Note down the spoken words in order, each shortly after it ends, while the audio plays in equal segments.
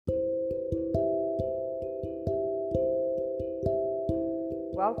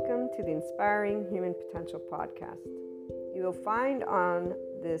Welcome to the Inspiring Human Potential podcast. You will find on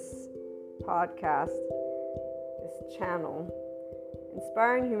this podcast, this channel,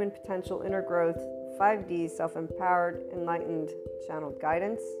 Inspiring Human Potential Inner Growth 5D Self-Empowered Enlightened Channeled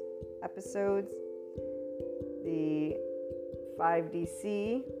Guidance episodes, the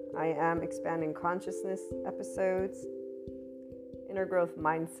 5DC I Am Expanding Consciousness episodes, Inner Growth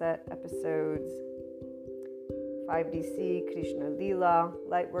Mindset episodes, 5DC Krishna Lila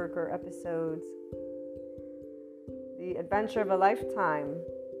Lightworker episodes, The Adventure of a Lifetime,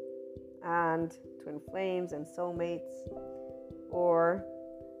 and Twin Flames and Soulmates, or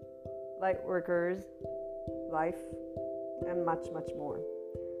Lightworkers, Life, and much, much more.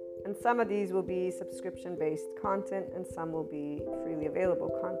 And some of these will be subscription-based content and some will be freely available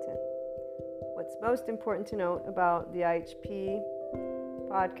content. What's most important to note about the IHP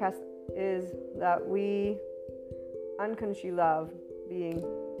podcast is that we unconsciously love being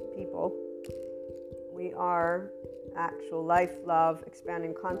people. We are actual life, love,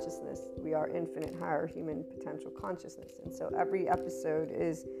 expanding consciousness. We are infinite higher human potential consciousness. And so every episode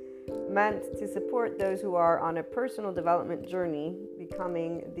is meant to support those who are on a personal development journey,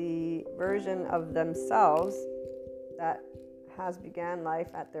 becoming the version of themselves that has began life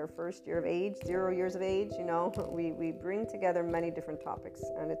at their first year of age, 0 years of age. We bring together many different topics,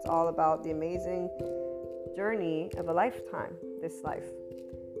 and it's all about the amazing journey of a lifetime, this life.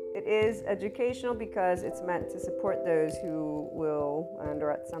 It is educational because it's meant to support those who will, and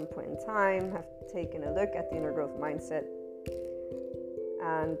or at some point in time, have taken a look at the inner growth mindset.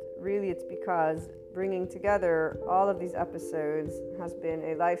 And really it's because bringing together all of these episodes has been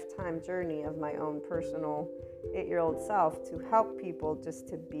a lifetime journey of my own personal 8-year-old self to help people just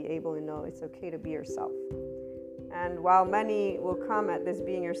to be able to know it's okay to be yourself. And while many will come at this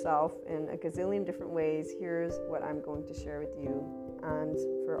being yourself in a gazillion different ways, here's what I'm going to share with you. And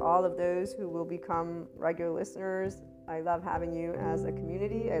for all of those who will become regular listeners, I love having you as a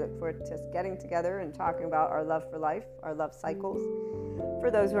community. I look forward to getting together and talking about our love for life, our love cycles. For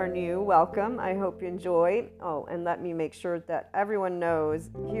those who are new, welcome. I hope you enjoy. Oh, and let me make sure that everyone knows,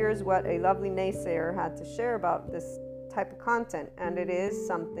 here's what a lovely naysayer had to share about this type of content. And it is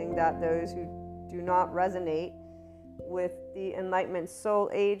something that those who do not resonate with the Enlightenment Soul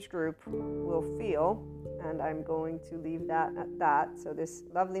age group will feel, and I'm going to leave that at that. So this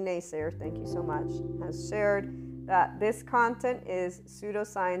lovely naysayer, thank you so much, has shared that this content is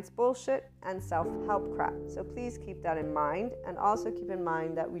pseudoscience bullshit and self-help crap. So please keep that in mind, and also keep in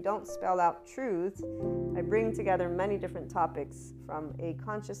mind that we don't spell out truth. I bring together many different topics from a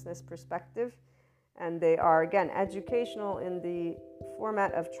consciousness perspective, and they are, again, educational in the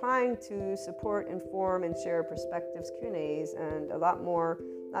format of trying to support, inform, and share perspectives, Q&As, and a lot more,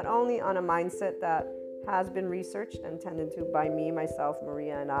 not only on a mindset that has been researched and tended to by me, myself,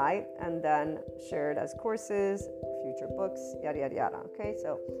 Maria, and I, and then shared as courses, future books, yada, yada, yada. Okay,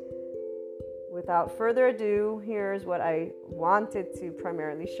 so without further ado, here's what I wanted to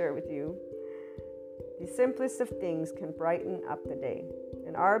primarily share with you. The simplest of things can brighten up the day.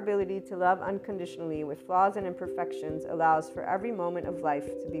 And our ability to love unconditionally with flaws and imperfections allows for every moment of life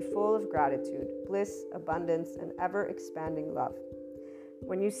to be full of gratitude, bliss, abundance, and ever-expanding love.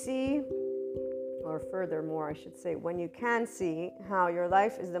 When you see, or furthermore, I should say, when you can see how your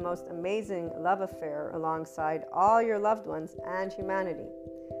life is the most amazing love affair alongside all your loved ones and humanity,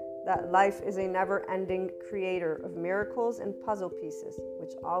 that life is a never-ending creator of miracles and puzzle pieces,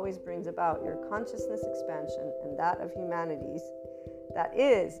 which always brings about your consciousness expansion and that of humanity's. That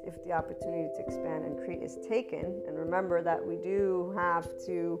is, if the opportunity to expand and create is taken. And remember that we do have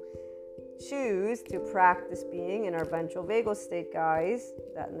to choose to practice being in our ventral vagal state, guys,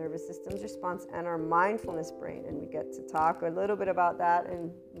 that nervous system's response, and our mindfulness brain. And we get to talk a little bit about that in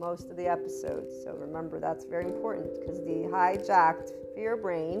most of the episodes. So remember, that's very important, because the hijacked fear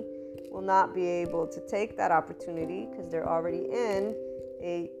brain will not be able to take that opportunity because they're already in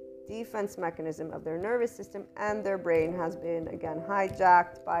a defense mechanism of their nervous system, and their brain has been, again,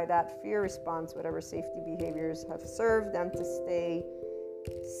 hijacked by that fear response, whatever safety behaviors have served them to stay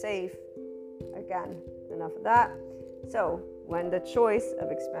safe. Again, enough of that. So when the choice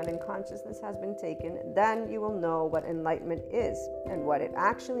of expanding consciousness has been taken, then you will know what enlightenment is and what it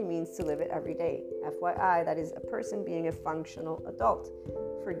actually means to live it every day. FYI, that is a person being a functional adult.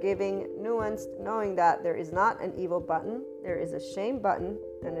 Forgiving, nuanced, knowing that there is not an evil button, there is a shame button,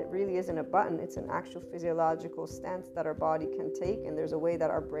 and it really isn't a button, it's an actual physiological stance that our body can take, and there's a way that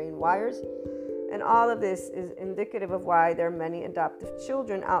our brain wires. And all of this is indicative of why there are many adoptive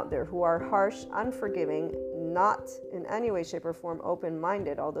children out there who are harsh, unforgiving, not in any way, shape, or form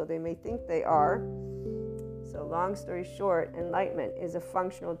open-minded, although they may think they are. So long story short, enlightenment is a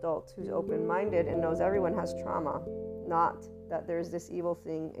functional adult who's open-minded and knows everyone has trauma, not that there's this evil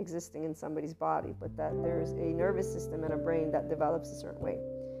thing existing in somebody's body, but that there's a nervous system and a brain that develops a certain way.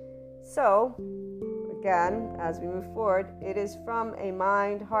 So, again, as we move forward, it is from a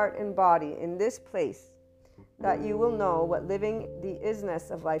mind, heart, and body in this place that you will know what living the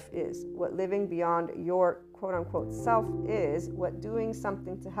isness of life is, what living beyond your quote-unquote self is, what doing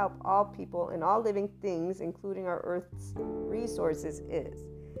something to help all people and all living things, including our Earth's resources, is.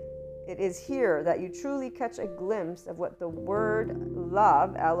 It is here that you truly catch a glimpse of what the word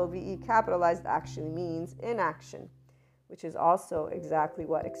love, L-O-V-E capitalized, actually means in action, which is also exactly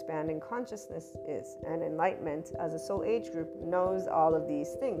what expanding consciousness is. And enlightenment, as a soul age group, knows all of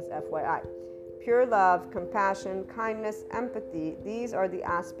these things, FYI. Pure love, compassion, kindness, empathy, these are the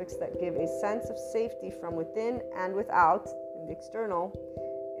aspects that give a sense of safety from within and without, in the external.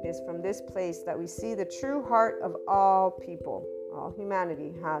 It is from this place that we see the true heart of all people. All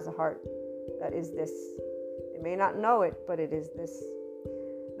humanity has a heart that is this. They may not know it, but it is this.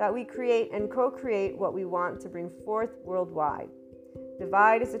 That we create and co-create what we want to bring forth worldwide.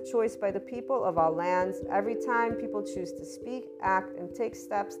 Divide is a choice by the people of all lands. Every time people choose to speak, act, and take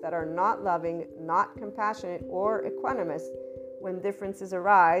steps that are not loving, not compassionate, or equanimous when differences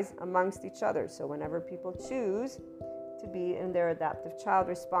arise amongst each other. So whenever people choose to be in their adaptive child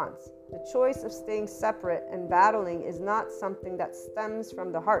response, the choice of staying separate and battling is not something that stems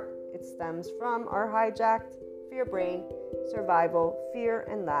from the heart. It stems from our hijacked fear brain, survival, fear,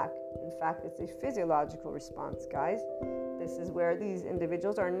 and lack. In fact, it's a physiological response, guys. This is where these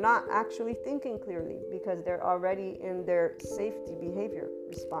individuals are not actually thinking clearly because they're already in their safety behavior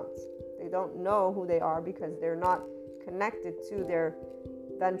response. They don't know who they are because they're not connected to their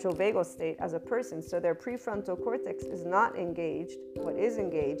ventral vagal state as a person. So their prefrontal cortex is not engaged. What is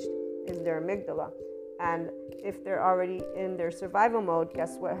engaged is their amygdala. And if they're already in their survival mode,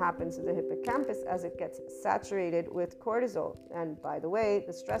 guess what happens to the hippocampus as it gets saturated with cortisol? And by the way,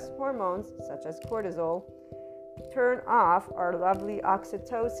 the stress hormones, such as cortisol, turn off our lovely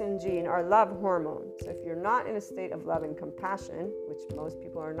oxytocin gene, our love hormone. So if you're not in a state of love and compassion, which most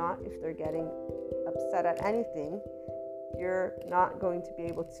people are not if they're getting upset at anything, you're not going to be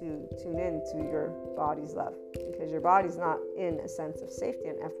able to tune in to your body's love because your body's not in a sense of safety.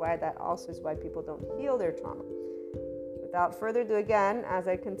 And FYI, that also is why people don't heal their trauma. Without further ado, again, as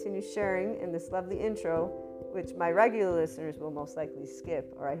I continue sharing in this lovely intro, which my regular listeners will most likely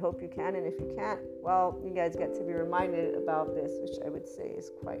skip, or I hope you can, and if you can't, well, you guys get to be reminded about this, which I would say is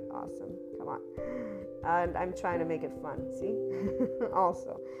quite awesome. Come on. And I'm trying to make it fun, see?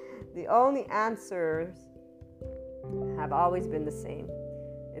 Also, the only answers have always been the same.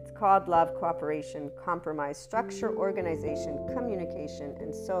 It's called love, cooperation, compromise, structure, organization, communication,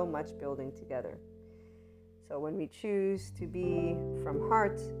 and so much building together. So when we choose to be from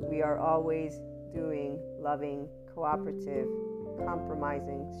heart, we are always doing loving, cooperative,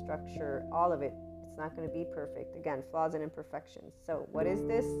 compromising, structure, all of it. It's not going to be perfect. Again, flaws and imperfections. So what is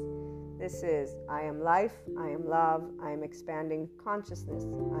this? This is I am life, I am love, I am expanding consciousness,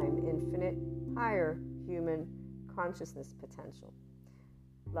 I am infinite, higher human consciousness potential.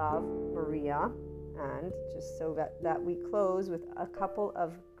 Love, Maria. And just so that we close with a couple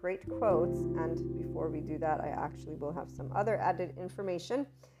of great quotes, and before we do that, I actually will have some other added information.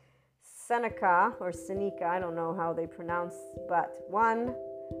 Seneca, or Seneca, I don't know how they pronounce, but one,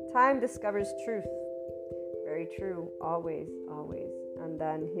 time discovers truth. Very true, always, always. And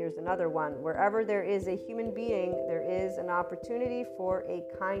then here's another one. Wherever there is a human being, there is an opportunity for a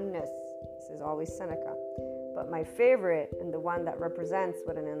kindness. This is always Seneca. But my favorite, and the one that represents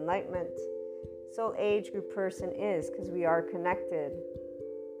what an enlightenment soul age group person is, because we are connected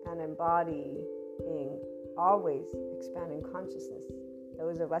and embodying always expanding consciousness.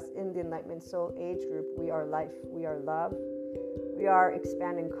 Those of us in the enlightenment soul age group, we are life, we are love, we are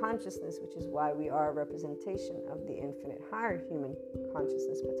expanding consciousness, which is why we are a representation of the infinite higher human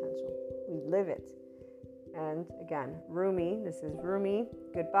consciousness potential. We live it. And again, Rumi, this is Rumi,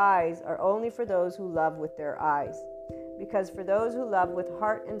 goodbyes are only for those who love with their eyes. Because for those who love with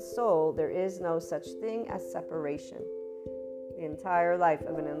heart and soul, there is no such thing as separation. The entire life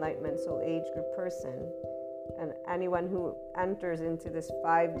of an enlightenment soul age group person, and anyone who enters into this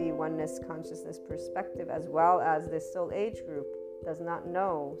 5D oneness consciousness perspective, as well as this soul age group, does not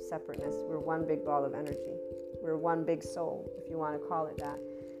know separateness. We're one big ball of energy. We're one big soul, if you want to call it that.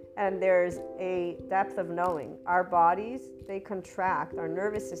 And there's a depth of knowing. Our bodies, they contract. Our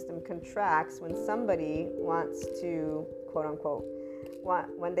nervous system contracts when somebody wants to, quote unquote,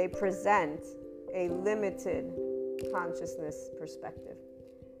 when they present a limited consciousness perspective.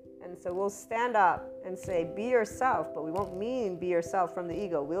 And so we'll stand up and say, be yourself, but we won't mean be yourself from the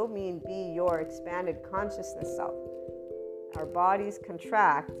ego. We'll mean be your expanded consciousness self. Our bodies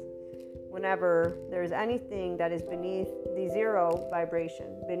contract whenever there's anything that is beneath the zero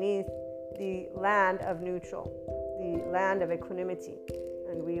vibration, beneath the land of neutral, the land of equanimity.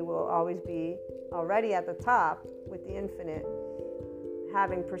 And we will always be already at the top with the infinite,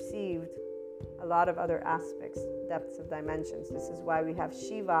 having perceived a lot of other aspects, depths of dimensions. This is why we have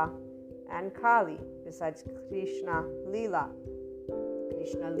Shiva and Kali, besides Krishna Lila.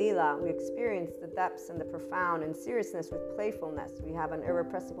 Krishna Lila, we experience the depths and the profound and seriousness with playfulness. We have an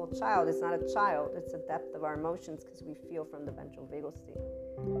irrepressible child. It's not a child, it's the depth of our emotions because we feel from the ventral vagal state.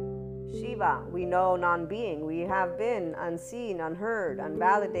 Shiva, we know non-being. We have been unseen, unheard,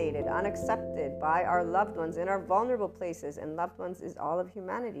 unvalidated, unaccepted by our loved ones in our vulnerable places. And loved ones is all of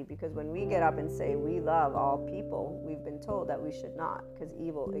humanity, because when we get up and say we love all people, we've been told that we should not, because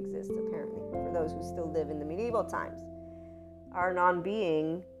evil exists apparently for those who still live in the medieval times. Our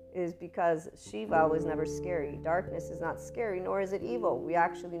non-being is because Shiva was never scary. Darkness is not scary, nor is it evil. We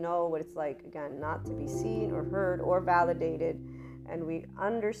actually know what it's like, again, not to be seen or heard or validated. And we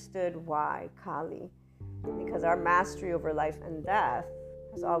understood why, Kali, because our mastery over life and death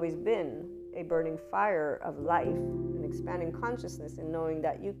has always been a burning fire of life, an expanding consciousness, and knowing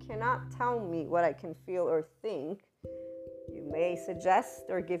that you cannot tell me what I can feel or think. You may suggest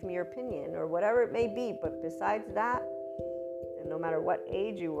or give me your opinion or whatever it may be, but besides that, and no matter what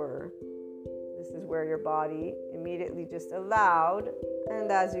age you were, this is where your body immediately just allowed,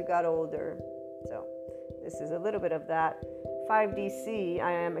 and as you got older. So this is a little bit of that 5DC,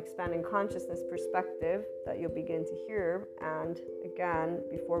 I am expanding consciousness perspective that you'll begin to hear. And again,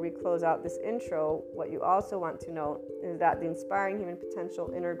 before we close out this intro, what you also want to know is that the Inspiring Human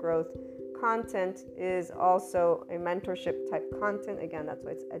Potential Inner Growth content is also a mentorship type content. Again, that's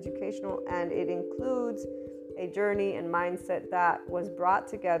why it's educational, and it includes a journey and mindset that was brought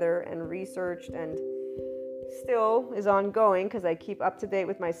together and researched and still is ongoing, because I keep up to date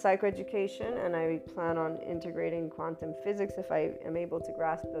with my psychoeducation, and I plan on integrating quantum physics if I am able to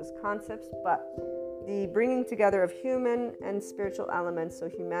grasp those concepts. But the bringing together of human and spiritual elements, so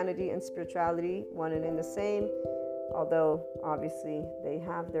humanity and spirituality, one and in the same, although obviously they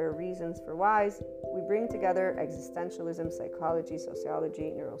have their reasons for whys, we bring together existentialism, psychology,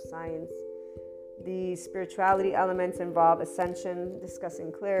 sociology, neuroscience. The spirituality elements involve ascension,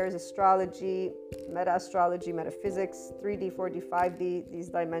 discussing clairs, astrology, meta-astrology, metaphysics, 3D, 4D, 5D, these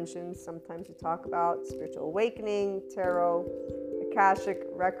dimensions. Sometimes we talk about spiritual awakening, tarot, Akashic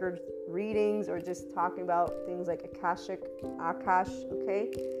record readings, or just talking about things like Akash,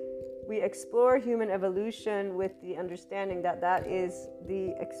 okay? We explore human evolution with the understanding that that is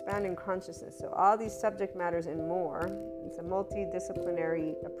the expanding consciousness. So all these subject matters and more. It's a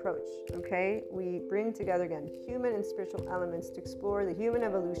multidisciplinary approach, okay? We bring together, again, human and spiritual elements to explore the human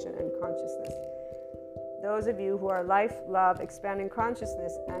evolution and consciousness. Those of you who are life, love, expanding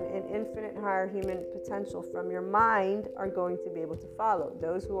consciousness, and in infinite higher human potential from your mind are going to be able to follow.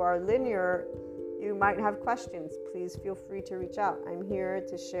 Those who are linear, you might have questions. Please feel free to reach out. I'm here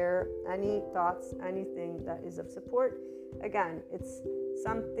to share any thoughts, anything that is of support. Again, it's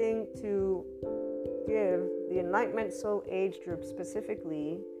something to give the Enlightenment Soul Age group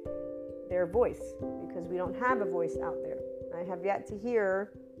specifically their voice, because we don't have a voice out there. I have yet to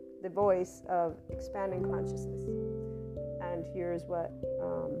hear the voice of expanding consciousness. And here's what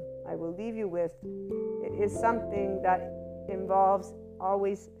I will leave you with. It is something that involves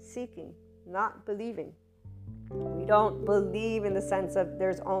always seeking, not believing. We don't believe in the sense of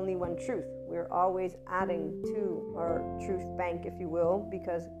there's only one truth. We're always adding to our truth bank, if you will,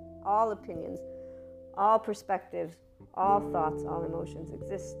 because all opinions, all perspectives, all thoughts, all emotions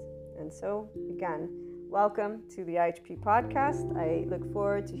exist. And so, again, welcome to the IHP podcast. I look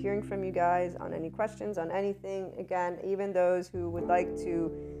forward to hearing from you guys on any questions, on anything. Again, even those who would like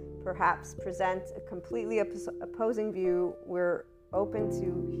to perhaps present a completely opposing view, we're open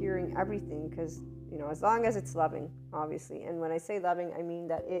to hearing everything, because, you know, as long as it's loving, obviously. And when I say loving, I mean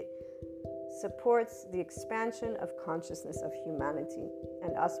that it supports the expansion of consciousness of humanity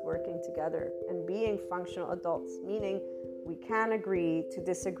and us working together and being functional adults, meaning we can agree to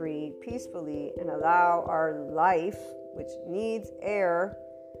disagree peacefully and allow our life, which needs air,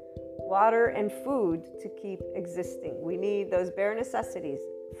 water, and food to keep existing. We need those bare necessities.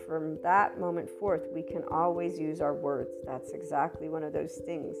 From that moment forth, we can always use our words. That's exactly one of those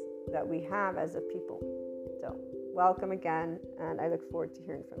things that we have as a people. So, welcome again, and I look forward to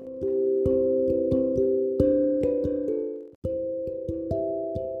hearing from you.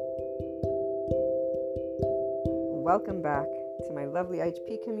 Welcome back to my lovely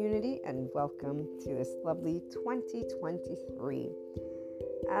HP community, and welcome to this lovely 2023.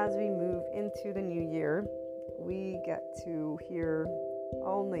 As we move into the new year, we get to hear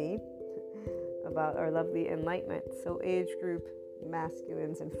only about our lovely enlightenment. So age group,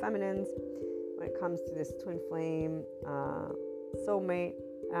 masculines and feminines, when it comes to this twin flame, soulmate,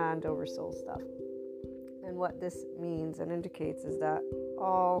 and oversoul stuff. And what this means and indicates is that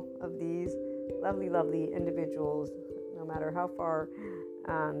all of these lovely individuals, no matter how far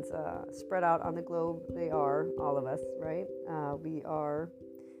and spread out on the globe they are, all of us, right? We are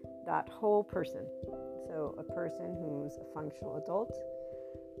that whole person. So a person who's a functional adult,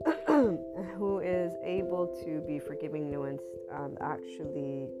 who is able to be forgiving, nuanced, and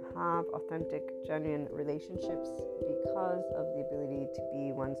actually have authentic, genuine relationships because of the ability to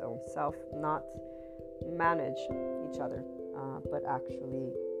be one's own self, not manage each other, but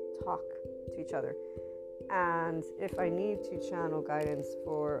actually talk to each other. And if I need to channel guidance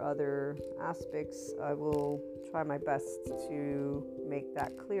for other aspects, I will try my best to make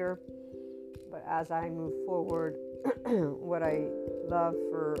that clear. But as I move forward, what I love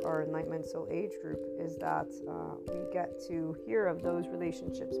for our Enlightenment Soul Age group is that we get to hear of those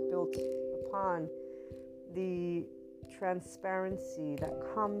relationships built upon the transparency that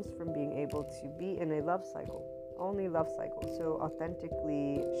comes from being able to be in a love cycle, only love cycle. So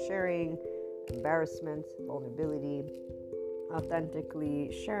authentically sharing embarrassment, vulnerability, authentically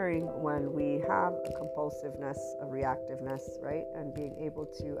sharing when we have a compulsiveness, a reactiveness, right? And being able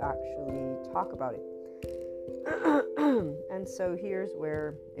to actually talk about it. And so here's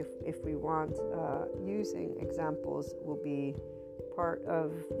where, if we want, using examples will be part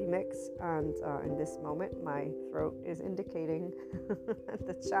of the mix. And in this moment, my throat is indicating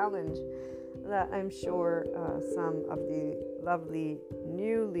the challenge that I'm sure some of the lovely,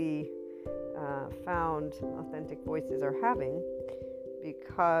 newly found authentic voices are having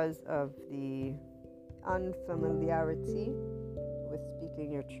because of the unfamiliarity with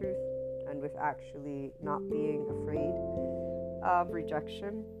speaking your truth and with actually not being afraid of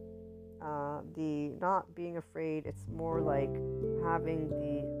rejection. The not being afraid, it's more like having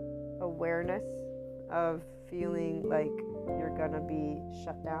the awareness of feeling like you're gonna be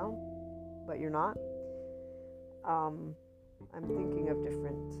shut down, but you're not. I'm thinking of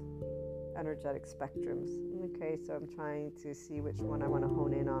different energetic spectrums. Okay, so I'm trying to see which one I want to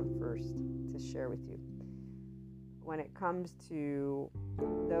hone in on first to share with you. When it comes to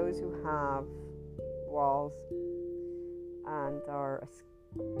those who have walls and are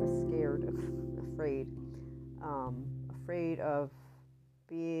scared, afraid of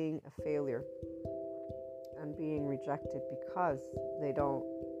being a failure and being rejected because they don't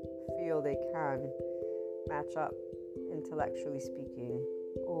feel they can match up, intellectually speaking,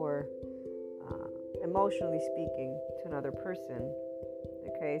 or emotionally speaking, to another person.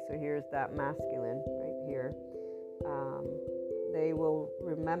 Okay, so here's that masculine right here. They will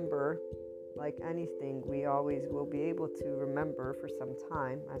remember, like anything, we always will be able to remember for some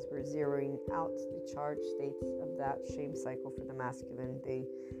time as we're zeroing out the charged states of that shame cycle for the masculine. They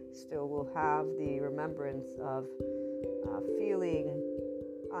still will have the remembrance of feeling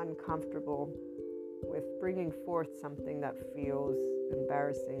uncomfortable with bringing forth something that feels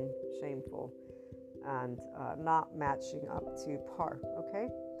embarrassing, shameful, and not matching up to par. Okay,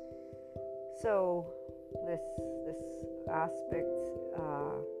 so this aspect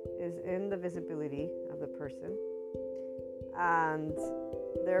is in the visibility of the person, and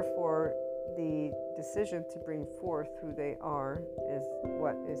therefore the decision to bring forth who they are is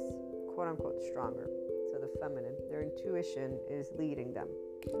what is quote unquote stronger. So the feminine, their intuition is leading them.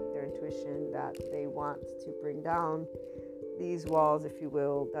 Their intuition that they want to bring down these walls, if you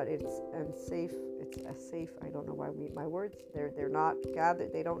will, that it's unsafe. It's a safe. I don't know why my words. They're not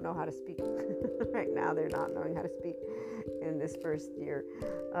gathered. They don't know how to speak right now. They're not knowing how to speak in this first year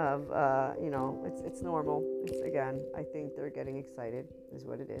of It's normal. It's, again, I think they're getting excited is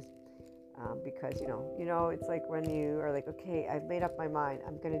what it is. Because it's like when you are like, okay, I've made up my mind,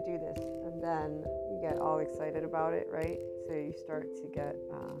 I'm gonna do this, and then you get all excited about it, right? So you start to get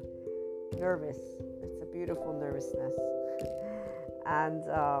nervous. It's a beautiful nervousness. And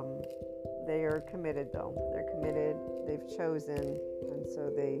they are committed, though. They're committed. They've chosen, and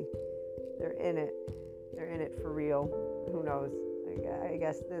so they're in it. They're in it for real. Who knows? I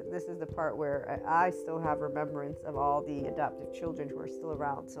guess this is the part where I still have remembrance of all the adoptive children who are still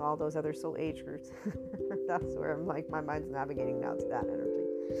around. So all those other soul age groups. That's where I'm like, my mind's navigating now to that energy.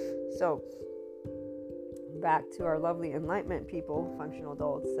 So back to our lovely enlightenment people, functional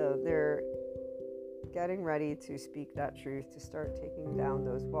adults. So they're getting ready to speak that truth, to start taking down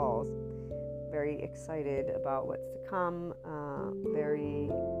those walls. very excited about what's to come, very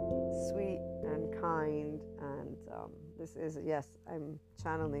sweet and kind. And this is, yes, I'm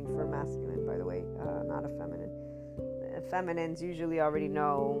channeling for masculine, by the way, not a feminine. Feminines usually already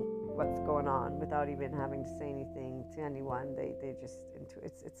know what's going on without even having to say anything to anyone. They just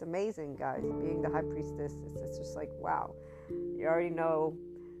it's amazing, guys. Being the high priestess, it's just like, wow, you already know.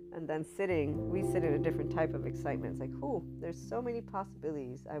 And then we sit in a different type of excitement. It's like, there's so many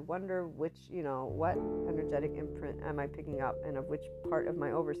possibilities. I wonder what energetic imprint am I picking up, and of which part of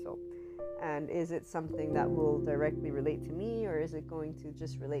my oversoul. And is it something that will directly relate to me, or is it going to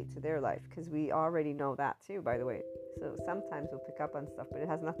just relate to their life? Because we already know that too, by the way. So sometimes we'll pick up on stuff, but it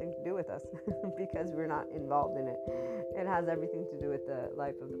has nothing to do with us because we're not involved in it. It has everything to do with the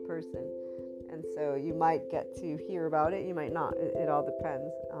life of the person. And so you might get to hear about it, you might not. It all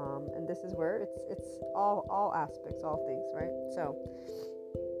depends. And this is where it's all aspects, all things, right? So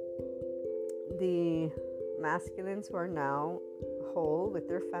the masculines who are now whole with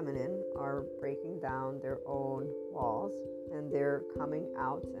their feminine are breaking down their own walls, and they're coming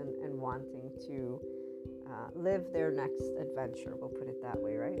out and wanting to live their next adventure, we'll put it that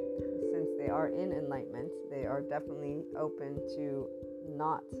way, right? Since they are in enlightenment, they are definitely open to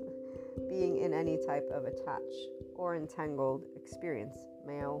not being in any type of attached or entangled experience.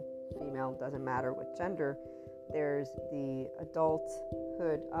 Male, female, doesn't matter what gender. There's the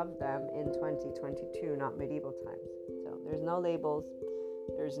adulthood of them in 2022, not medieval times. So there's no labels.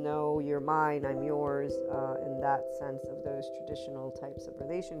 There's no you're mine, I'm yours, in that sense of those traditional types of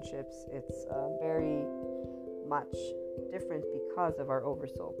relationships. It's very much different because of our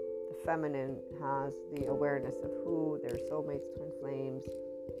oversoul. The feminine has the awareness of who their soulmates, twin flames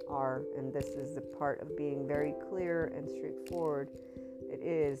are, and this is the part of being very clear and straightforward. It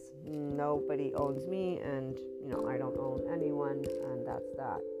is nobody owns me, and I don't own anyone, and that's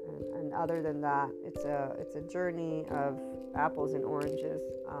that. And other than that, it's a journey of apples and oranges,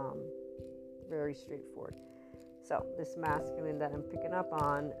 very straightforward. So this masculine that I'm picking up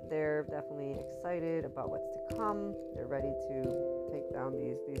on, they're definitely excited about what's to come. They're ready to take down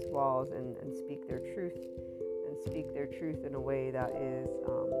these walls and speak their truth, and speak their truth in a way that is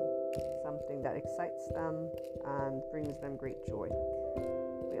something that excites them and brings them great joy.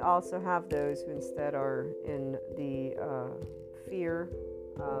 We also have those who instead are in the fear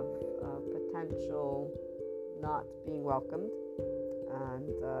of potential not being welcomed. And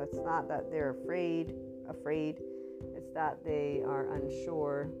it's not that they're afraid. It's that they are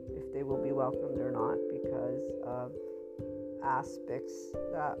unsure if they will be welcomed or not because of aspects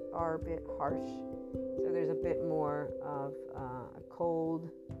that are a bit harsh. So there's a bit more of a cold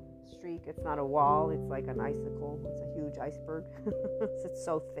streak. It's not a wall, it's like an icicle. It's a huge iceberg. It's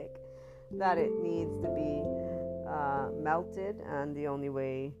so thick that it needs to be melted, and the only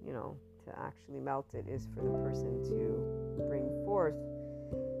way to actually melt it is for the person to bring forth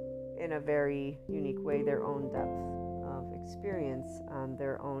in a very unique way their own depth of experience and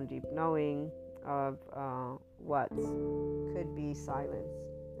their own deep knowing of what could be silence,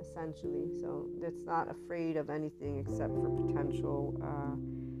 essentially. So it's not afraid of anything except for potential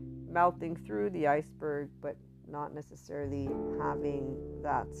melting through the iceberg, but not necessarily having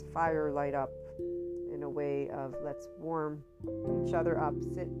that fire light up in a way of let's warm each other up,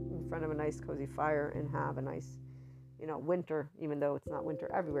 sit in front of a nice cozy fire and have a nice winter, even though it's not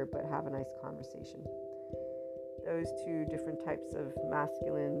winter everywhere, but have a nice conversation. Those two different types of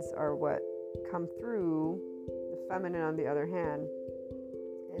masculines are what come through. The feminine, on the other hand,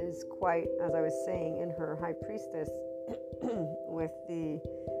 is quite, as I was saying, in her high priestess with the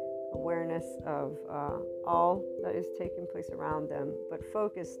awareness of all that is taking place around them, but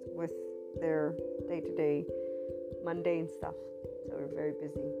focused with their day-to-day mundane stuff. So we're very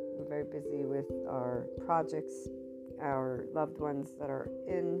busy. We're very busy with our projects, our loved ones that are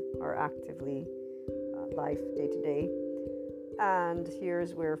in our actively life day-to-day. And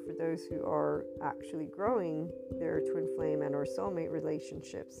here's where, for those who are actually growing their twin flame and or soulmate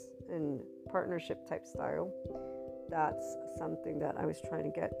relationships in partnership type style, that's something that I was trying to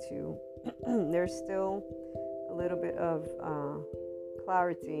get to. There's still a little bit of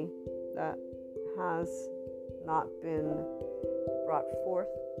clarity that has not been brought forth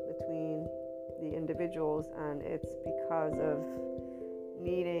between the individuals, and it's because of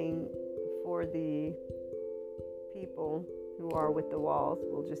needing for the people who are with the walls.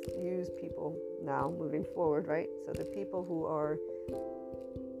 We'll just use people now moving forward, right? So the people who are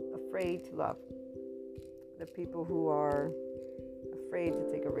afraid to love, the people who are afraid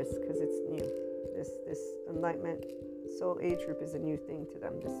to take a risk because it's new. This enlightenment soul age group is a new thing to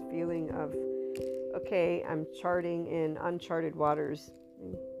them. This feeling of, okay, I'm charting in uncharted waters.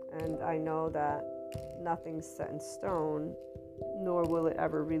 And I know that nothing's set in stone, nor will it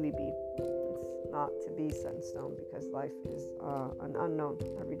ever really be. It's not to be set in stone because life is an unknown.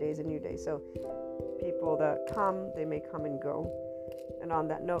 Every day is a new day. So people that come, they may come and go. And on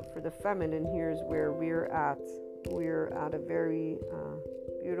that note, for the feminine, here's where we're at. We're at a very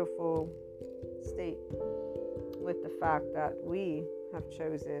beautiful state with the fact that we have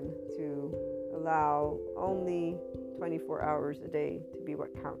chosen to allow only 24 hours a day to be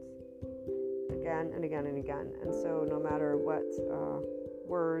what counts, again and again and again. And so no matter what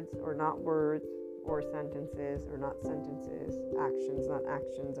words or not words, or sentences or not sentences, actions not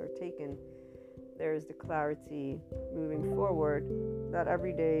actions are taken, there's the clarity moving forward that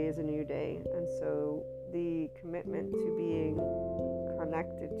every day is a new day. And so the commitment to being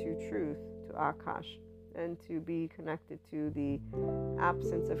connected to truth, to Akash, and to be connected to the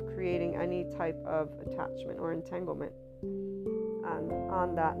absence of creating any type of attachment or entanglement. And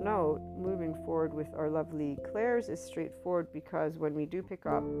on that note, moving forward with our lovely clairs is straightforward, because when we do pick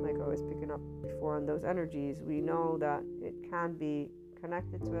up, like I was picking up before on those energies, we know that it can be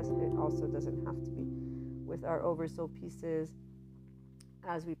connected to us. It also doesn't have to be. With our oversoul pieces,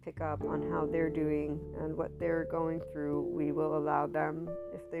 as we pick up on how they're doing and what they're going through, we will allow them,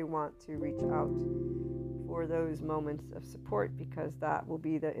 if they want to, reach out for those moments of support, because that will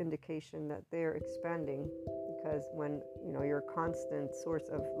be the indication that they're expanding. Because when you're a constant source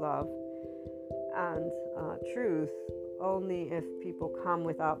of love and truth, only if people come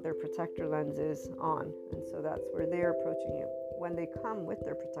without their protector lenses on. And so that's where they're approaching you. When they come with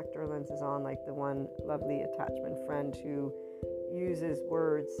their protector lenses on, like the one lovely attachment friend who uses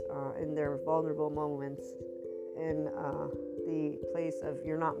words in their vulnerable moments in the place of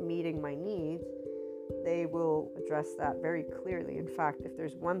 "you're not meeting my needs," they will address that very clearly. In fact, if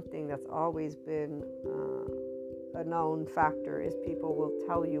there's one thing that's always been a known factor, is people will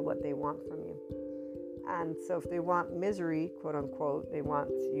tell you what they want from you. And so if they want misery, quote unquote, they want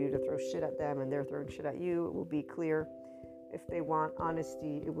you to throw shit at them and they're throwing shit at you, it will be clear. If they want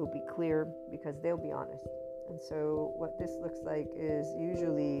honesty, it will be clear, because they'll be honest. And so what this looks like is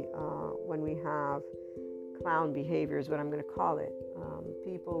usually when we have clown behavior, is what I'm going to call it.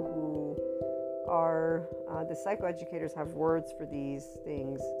 People who are, the psychoeducators have words for these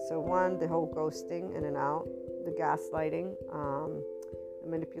things. So one, the whole ghosting in and out, the gaslighting, the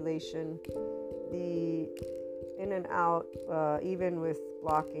manipulation, the in and out, even with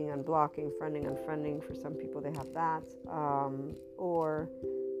blocking, unblocking, friending, unfriending. For some people, they have that. Or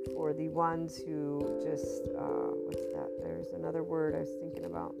for the ones who just, what's that? There's another word I was thinking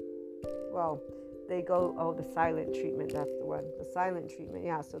about. Well, they go, the silent treatment, that's the one. The silent treatment,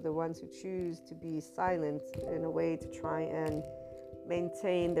 yeah. So the ones who choose to be silent in a way to try and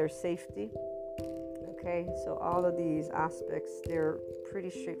maintain their safety. Okay, so all of these aspects, they're pretty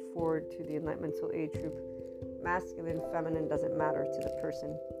straightforward to the Enlightenment Soul Age group. Masculine, feminine, doesn't matter to the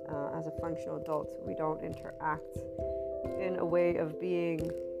person. As a functional adult, we don't interact in a way of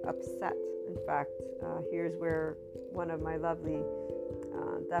being upset. In fact, here's where one of my lovely,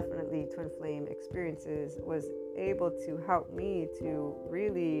 definitely twin flame experiences was able to help me to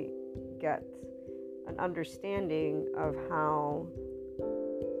really get an understanding of how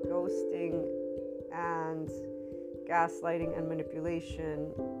ghosting and gaslighting and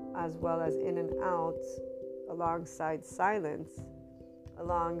manipulation, as well as in and out, alongside silence,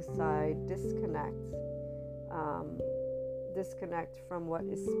 alongside disconnect from what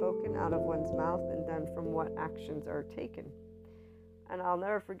is spoken out of one's mouth, and then from what actions are taken. And I'll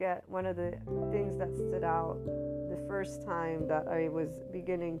never forget one of the things that stood out the first time that I was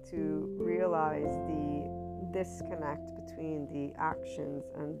beginning to realize the disconnect between the actions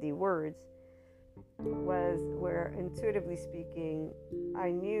and the words, was where, intuitively speaking,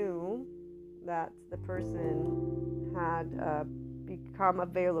 I knew that the person had become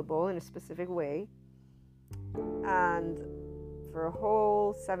available in a specific way, and for a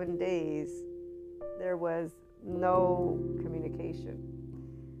whole 7 days there was no communication.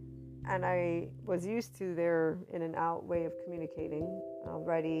 And I was used to their in and out way of communicating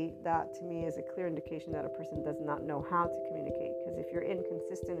already. That to me is a clear indication that a person does not know how to communicate, because if you're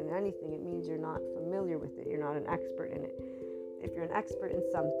inconsistent in anything, it means you're not familiar with it, you're not an expert in it. If you're an expert in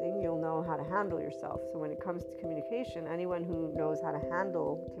something, you'll know how to handle yourself. So when it comes to communication, anyone who knows how to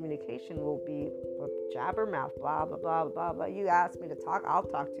handle communication will be a jabbermouth, blah, blah, blah, blah, blah. You ask me to talk, I'll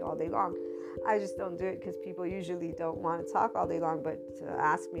talk to you all day long. I just don't do it because people usually don't want to talk all day long, but to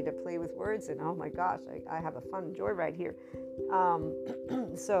ask me to play with words, and oh my gosh, I have a fun joyride here.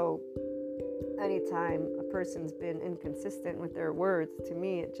 So anytime a person's been inconsistent with their words, to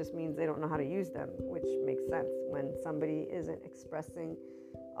me, it just means they don't know how to use them, which makes sense. When somebody isn't expressing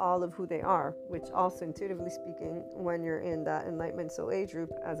all of who they are, which also intuitively speaking, when you're in that enlightenment soul age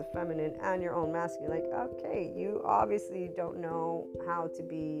group as a feminine and your own masculine, like, okay, you obviously don't know how to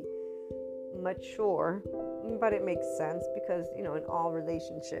be mature, but it makes sense because, in all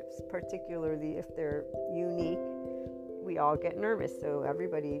relationships, particularly if they're unique, we all get nervous. So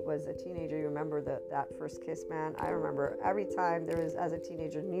everybody was a teenager. You remember that first kiss, man? I remember every time there was, as a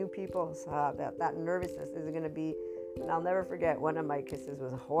teenager, new people, that nervousness is going to be. And I'll never forget, one of my kisses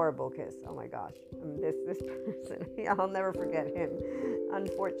was a horrible kiss. Oh my gosh. This person, I'll never forget him.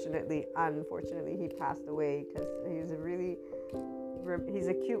 Unfortunately, he passed away because he's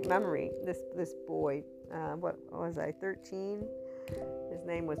a cute memory. This boy, what was I, 13? His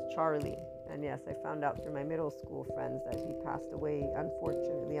name was Charlie. And yes, I found out through my middle school friends that he passed away,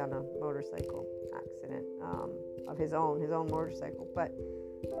 unfortunately, on a motorcycle accident of his own motorcycle. But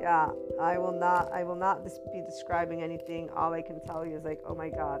yeah, I will not be describing anything. All I can tell you is like, oh my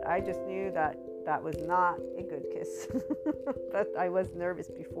God, I just knew that was not a good kiss, but I was nervous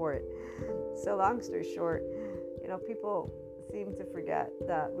before it. So long story short, people seem to forget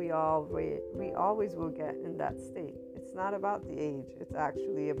that we always will get in that state. It's not about the age. It's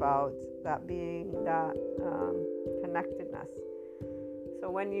actually about that being, that connectedness. So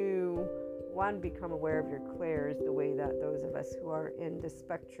when you become aware of your clairs the way that those of us who are in the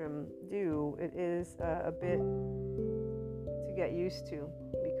spectrum do, it is a bit to get used to,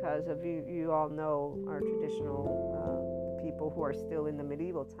 because of you all know our traditional people who are still in the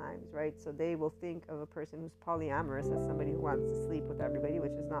medieval times, right? So they will think of a person who's polyamorous as somebody who wants to sleep with everybody,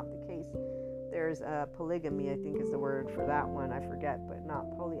 which is not the case. There's polygamy, I think is the word for that one, I forget, but not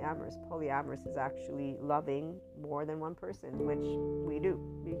polyamorous. Polyamorous is actually loving more than one person, which we do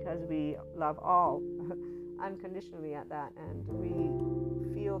because we love all unconditionally at that, and we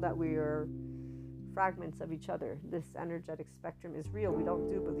feel that we are fragments of each other. This energetic spectrum is real. We don't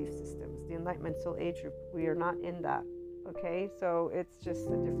do belief systems. The Enlightenment Soul Age group, we are not in that. Okay, so it's just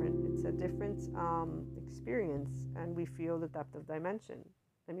a different experience, and we feel the depth of dimension.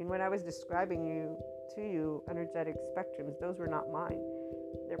 I mean, when I was describing to you energetic spectrums, those were not mine.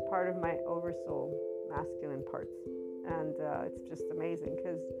 They're part of my oversoul masculine parts, and it's just amazing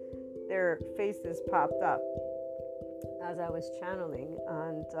because their faces popped up as I was channeling,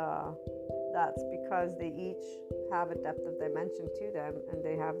 and that's because they each have a depth of dimension to them, and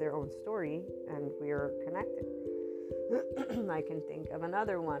they have their own story, and we're connected. I can think of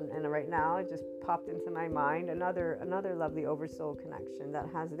another one, and right now it just popped into my mind, another lovely oversoul connection that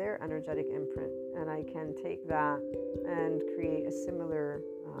has their energetic imprint, and I can take that and create a similar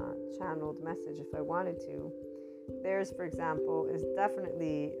channeled message if I wanted to. Theirs, for example, is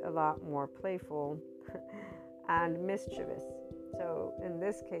definitely a lot more playful and mischievous. So in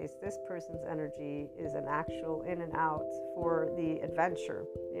this case, this person's energy is an actual in and out for the adventure.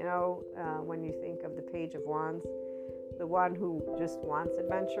 When you think of the Page of Wands, the one who just wants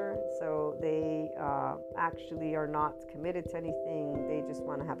adventure, so they actually are not committed to anything, they just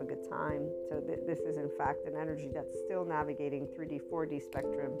want to have a good time. So this is in fact an energy that's still navigating 3D, 4D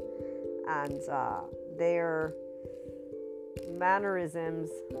spectrum, and their mannerisms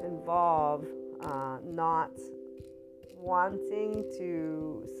involve not wanting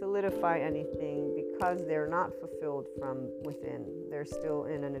to solidify anything because they're not fulfilled from within. They're still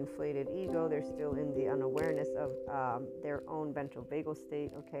in an inflated ego. They're still in the unawareness of their own ventral vagal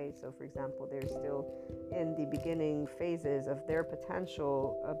state. Okay, so for example, they're still in the beginning phases of their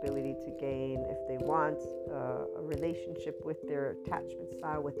potential ability to gain, if they want, a relationship with their attachment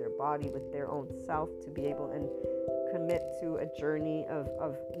style, with their body, with their own self, to be able and commit to a journey of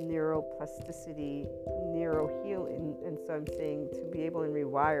neuroplasticity, neurohealing. And so I'm saying to be able and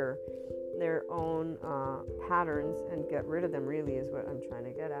rewire their own patterns and get rid of them, really is what I'm trying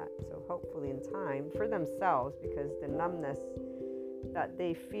to get at. So hopefully in time for themselves, because the numbness that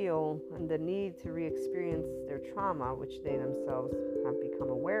they feel and the need to re-experience their trauma, which they themselves have become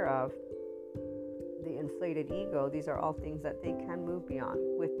aware of, the inflated ego, these are all things that they can move beyond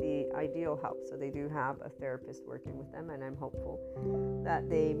with the ideal help. So they do have a therapist working with them, and I'm hopeful that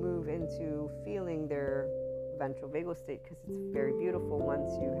they move into feeling their ventral vagal state, because it's very beautiful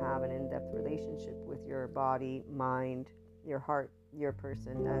once you have an in-depth relationship with your body, mind, your heart, your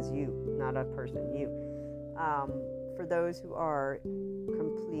person as you, not a person, you. For those who are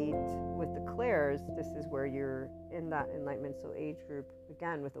complete with the clairs, this is where you're in that enlightenment soul age group,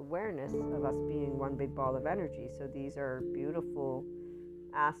 again with awareness of us being one big ball of energy. So these are beautiful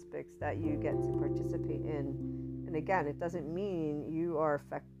aspects that you get to participate in. And again, it doesn't mean you are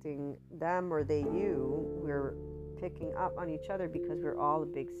affecting them or they you. We're picking up on each other because we're all a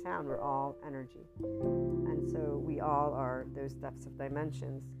big sound, we're all energy. And so we all are those depths of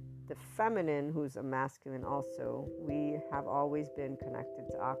dimensions. The feminine, who's a masculine also, we have always been connected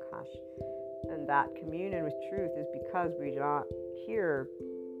to Akash. And that communion with truth is because we're not here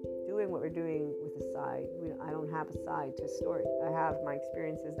doing what we're doing with a side. I don't have a side to a story. I have my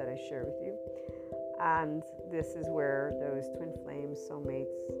experiences that I share with you. And this is where those twin flames,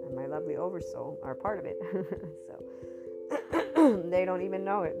 soulmates, and my lovely oversoul are part of it. So they don't even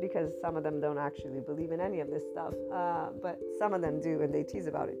know it because some of them don't actually believe in any of this stuff. But some of them do, and they tease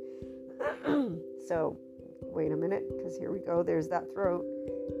about it. So wait a minute, because here we go. There's that throat.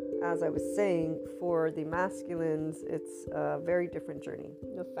 As I was saying, for the masculines, it's a very different journey.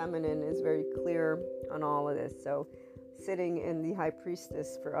 The feminine is very clear on all of this. So sitting in the high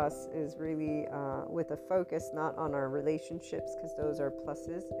priestess for us is really with a focus not on our relationships, because those are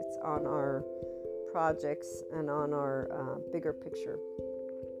pluses. It's on our projects and on our bigger picture,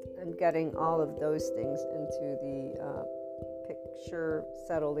 and getting all of those things into the picture,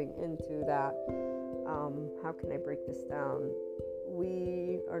 settling into that. How can I break this down?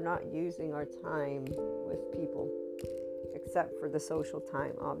 We are not using our time with people, except for the social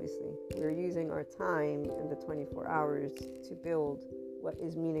time, obviously. We're using our time in the 24 hours to build what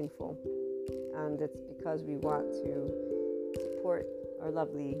is meaningful. And it's because we want to support our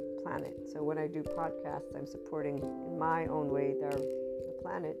lovely planet. So when I do podcasts, I'm supporting in my own way the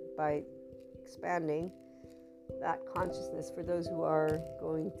planet by expanding that consciousness for those who are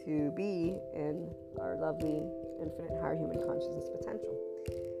going to be in our lovely infinite higher human consciousness potential.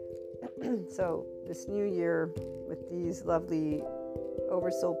 So this new year with these lovely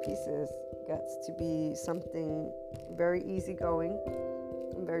oversoul pieces gets to be something very easygoing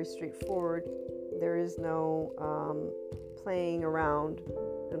and very straightforward. There is no playing around,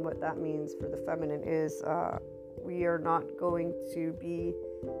 and what that means for the feminine is we are not going to be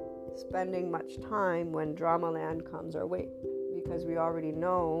spending much time when drama land comes our way, because we already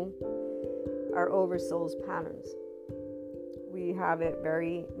know our oversoul's patterns. We have it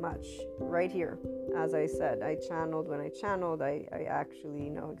very much right here. As I said, when I channeled, I actually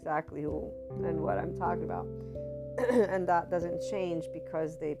know exactly who and what I'm talking about. And that doesn't change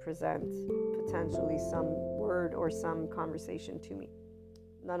because they present potentially some word or some conversation to me.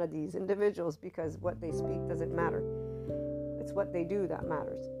 None of these individuals, because what they speak doesn't matter. It's what they do that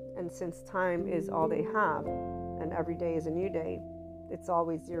matters. And since time is all they have, and every day is a new day, it's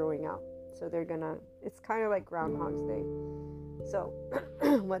always zeroing out. So it's kind of like Groundhog's Day. So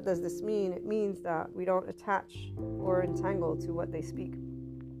what does this mean? It means that we don't attach or entangle to what they speak.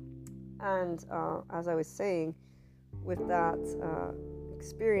 And as I was saying, with that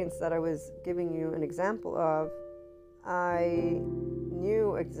experience that I was giving you an example of, I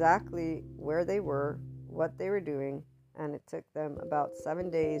knew exactly where they were, what they were doing, and it took them about 7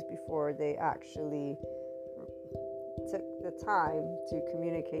 days before they actually took the time to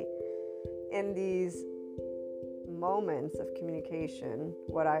communicate. In these moments of communication,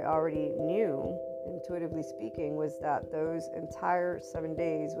 what I already knew, intuitively speaking, was that those entire 7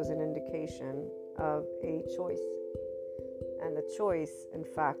 days was an indication of a choice. And the choice, in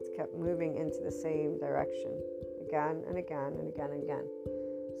fact, kept moving into the same direction again and again and again and again.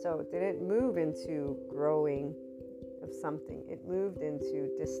 So it didn't move into growing of something. It moved into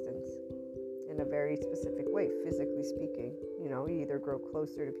distance in a very specific way, physically speaking. You either grow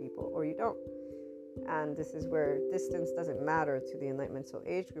closer to people or you don't. And this is where distance doesn't matter to the Enlightenment Soul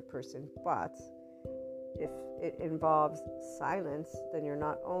Age Group person, but if it involves silence, then you're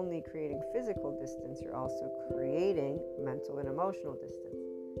not only creating physical distance, you're also creating mental and emotional distance.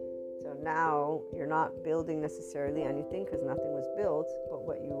 So now you're not building necessarily anything because nothing was built, but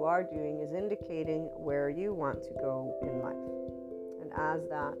what you are doing is indicating where you want to go in life. And as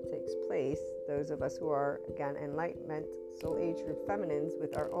that takes place, those of us who are, again, Enlightenment Soul Age Group feminines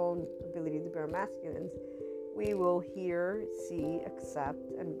with our own ability to bear masculines, we will hear, see,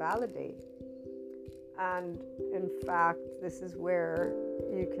 accept, and validate. And in fact, this is where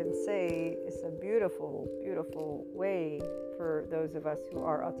you can say it's a beautiful, beautiful way for those of us who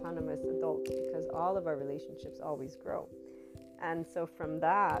are autonomous adults, because all of our relationships always grow. And so from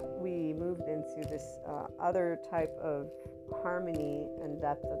that, we moved into this other type of harmony and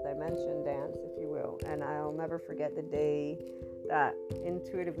depth of dimension dance, if you will. And I'll never forget the day that,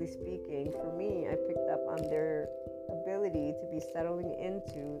 intuitively speaking, for me, I picked up on their ability to be settling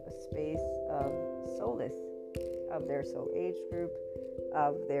into a space of solace, of their soul age group,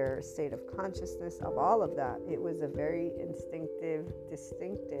 of their state of consciousness, of all of that. It was a very instinctive,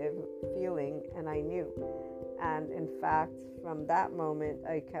 distinctive feeling, and I knew. And in fact, from that moment,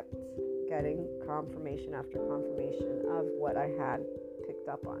 I kept getting confirmation after confirmation of what I had picked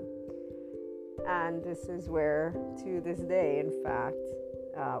up on. And this is where, to this day, in fact,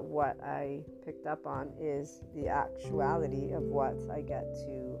 what I picked up on is the actuality of what I get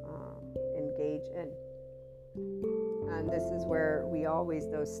to engage in. And this is where we always,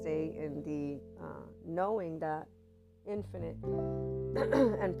 though, stay in the knowing that infinite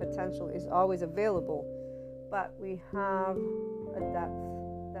and potential is always available, but we have a depth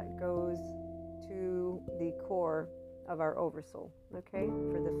that goes to the core of our oversoul, okay,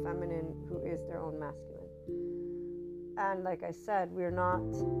 for the feminine who is their own masculine. And like I said, we're not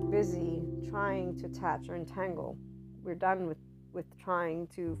busy trying to attach or entangle. We're done with trying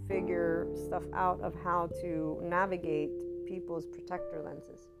to figure stuff out of how to navigate people's protector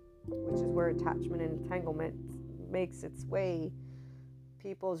lenses, which is where attachment and entanglement makes its way.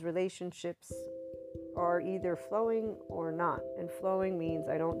 People's relationships are either flowing or not. And flowing means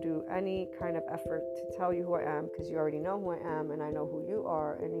I don't do any kind of effort to tell you who I am, because you already know who I am and I know who you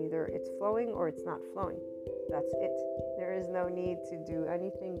are, and either it's flowing or it's not flowing. That's it. There is no need to do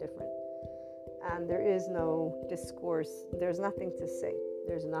anything different. And there is no discourse. There's nothing to say.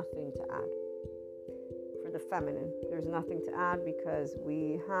 There's nothing to add. For the feminine, there's nothing to add, because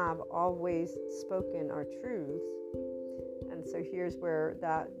we have always spoken our truths. And so here's where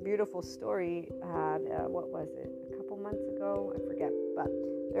that beautiful story had, what was it, a couple months ago? I forget. But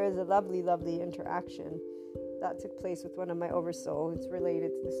there is a lovely, lovely interaction that took place with one of my oversoul. It's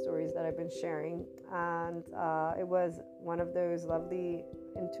related to the stories that I've been sharing. And it was one of those lovely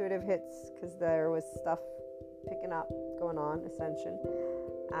intuitive hits, because there was stuff picking up going on, ascension.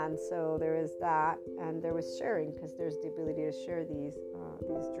 And so there is that, and there was sharing, because there's the ability to share these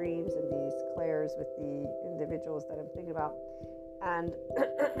dreams and these clairs with the individuals that I'm thinking about. And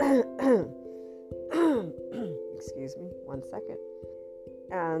excuse me, 1 second.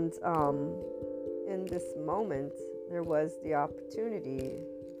 And in this moment, there was the opportunity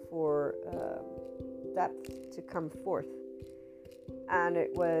for depth to come forth. And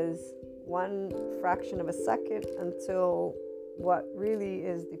it was one fraction of a second until what really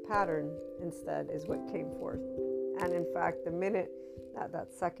is the pattern instead is what came forth. And in fact, the minute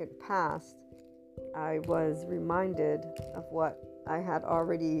that second passed, I was reminded of what I had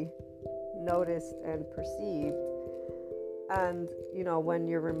already noticed and perceived. And, you know, when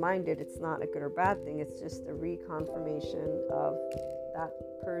you're reminded, it's not a good or bad thing. It's just a reconfirmation of that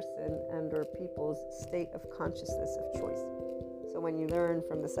person and or people's state of consciousness of choice. So when you learn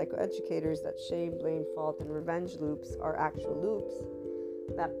from the psychoeducators that shame, blame, fault, and revenge loops are actual loops,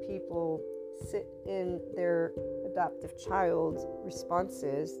 that people sit in their adoptive child's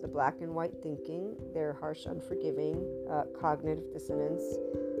responses, the black and white thinking, their harsh, unforgiving, cognitive dissonance,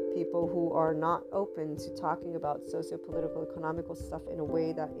 people who are not open to talking about socio-political, economical stuff in a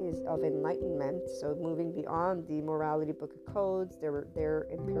way that is of enlightenment. So moving beyond the morality book of codes, their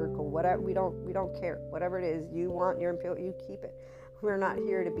empirical, whatever, we don't care. Whatever it is, you want your empirical, you keep it. We're not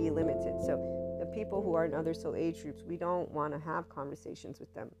here to be limited. So the people who are in other soul age groups, we don't want to have conversations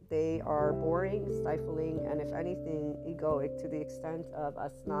with them. They are boring, stifling, and if anything, egoic, to the extent of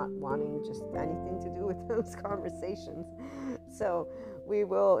us not wanting just anything to do with those conversations. So we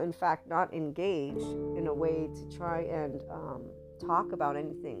will, in fact, not engage in a way to try and talk about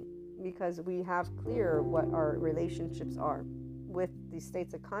anything, because we have clear what our relationships are with the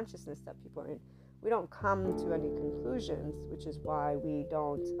states of consciousness that people are in. We don't come to any conclusions, which is why we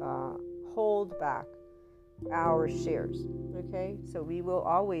don't hold back our shares, okay? So we will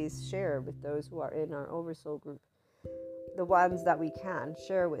always share with those who are in our oversoul group, the ones that we can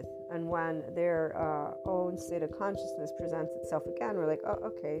share with. And when their own state of consciousness presents itself again, we're like, oh,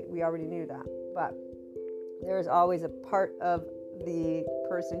 okay, we already knew that. But there's always a part of the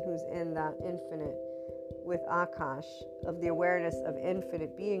person who's in that infinite with Akash, of the awareness of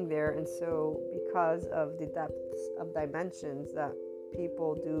infinite being there. And so because of the depths of dimensions that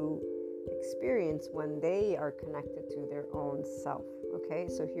people do experience when they are connected to their own self, okay?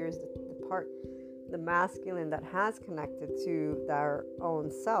 So here's the part. The masculine that has connected to their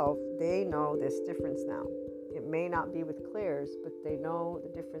own self, they know this difference now. It may not be with clairs, but they know the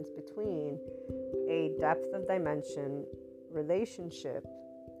difference between a depth of dimension relationship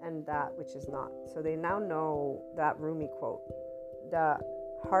and that which is not. So they now know that Rumi quote, the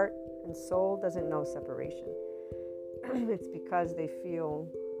heart and soul doesn't know separation. It's because they feel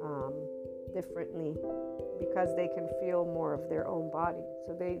differently, because they can feel more of their own body.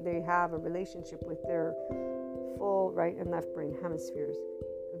 So they have a relationship with their full right and left brain hemispheres.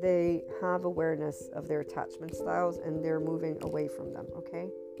 They have awareness of their attachment styles, and they're moving away from them, okay?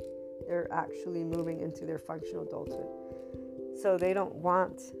 They're actually moving into their functional adulthood. So they don't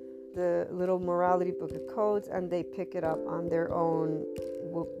want the little morality book of codes and they pick it up on their own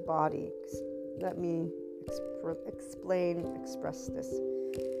body. Let me express this.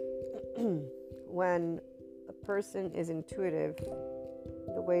 When a person is intuitive,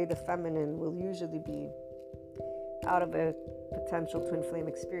 the way the feminine will usually be out of a potential twin flame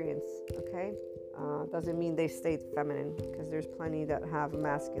experience, okay? Doesn't mean they stay feminine, because there's plenty that have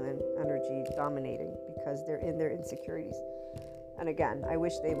masculine energy dominating because they're in their insecurities. And again, I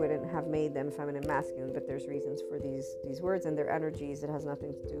wish they wouldn't have made them feminine masculine, but there's reasons for these words and their energies. It has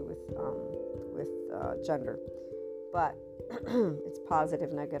nothing to do with gender, but it's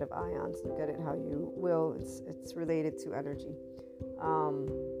positive, negative ions. Look at it how you will. It's related to energy.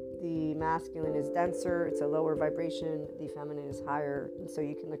 The masculine is denser, it's a lower vibration, the feminine is higher, and so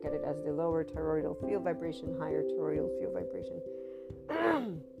you can look at it as the lower toroidal field vibration, higher toroidal field vibration.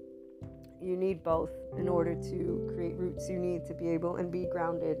 You need both in order to create roots. You need to be able and be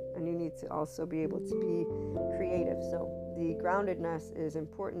grounded, and you need to also be able to be creative. So the groundedness is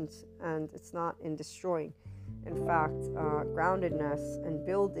important, and it's not in destroying. In fact, groundedness and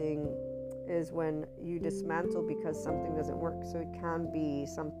building is when you dismantle because something doesn't work. So it can be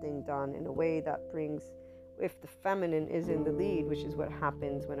something done in a way that brings, if the feminine is in the lead, which is what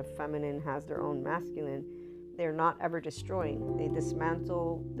happens when a feminine has their own masculine, they're not ever destroying. They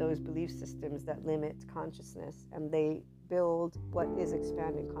dismantle those belief systems that limit consciousness, and they build what is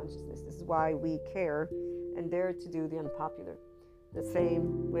expanding consciousness. This is why we care and dare to do the unpopular. The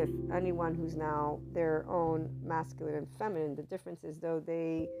same with anyone who's now their own masculine and feminine. The difference is, though,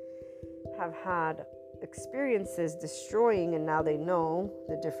 they have had experiences destroying, and now they know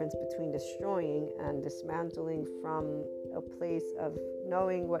the difference between destroying and dismantling from a place of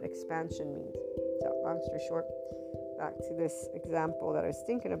knowing what expansion means. So long story short, back to this example that I was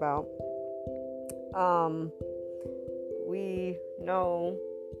thinking about. We know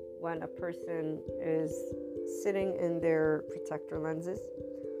when a person is sitting in their protector lenses,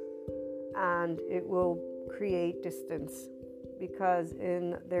 and it will create distance, because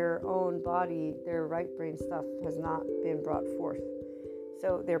in their own body, their right brain stuff has not been brought forth.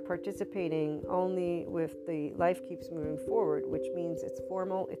 So they're participating only with the life keeps moving forward, which means it's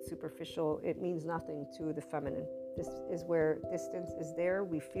formal, it's superficial, it means nothing to the feminine. This is where distance is there.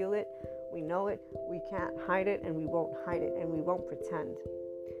 We feel it, we know it, we can't hide it, and we won't hide it, and we won't pretend.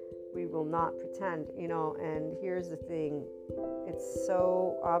 We will not pretend, and here's the thing. It's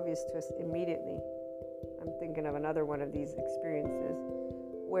so obvious to us immediately. I'm thinking of another one of these experiences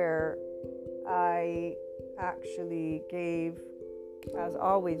where I actually gave, as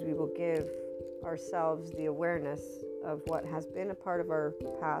always, we will give ourselves the awareness of what has been a part of our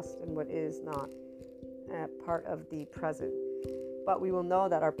past and what is not a part of the present. But we will know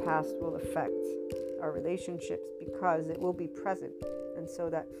that our past will affect our relationships because it will be present. And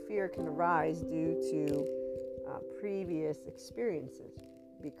so that fear can arise due to previous experiences.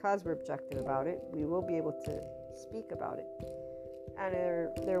 Because we're objective about it, we will be able to speak about it. And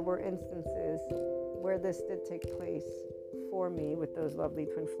there were instances where this did take place for me with those lovely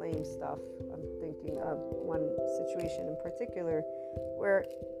twin flame stuff. I'm thinking of one situation in particular where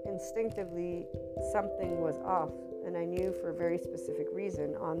instinctively something was off, and I knew for a very specific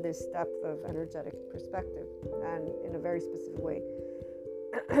reason on this depth of energetic perspective and in a very specific way.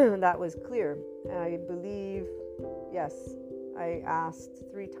 That was clear. I believe, yes, I asked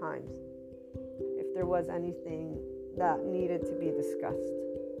 3 times if there was anything that needed to be discussed.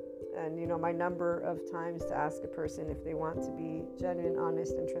 And, my number of times to ask a person if they want to be genuine,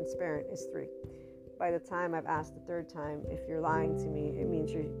 honest, and transparent is 3. By the time I've asked the 3rd time, if you're lying to me, it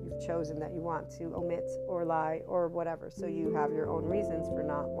means you've chosen that you want to omit or lie or whatever. So you have your own reasons for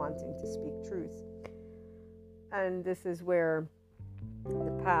not wanting to speak truth. And this is where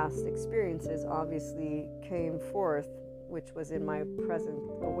the past experiences obviously came forth, which was in my present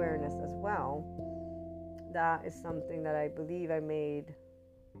awareness as well. That is something that I believe I made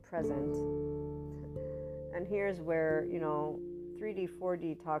present. And here's where, 3D,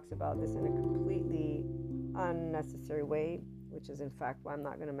 4D talks about this in a completely unnecessary way, which is in fact why I'm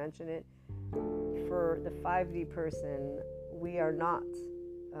not going to mention it. For the 5D person, we are not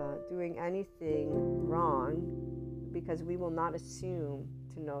doing anything wrong because we will not assume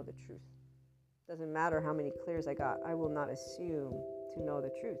to know the truth. Doesn't matter how many clears I got, I will not assume to know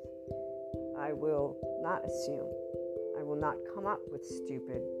the truth. I will not assume. I will not come up with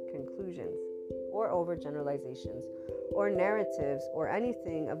stupid conclusions or overgeneralizations or narratives or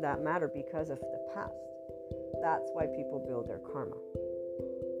anything of that matter because of the past. That's why people build their karma.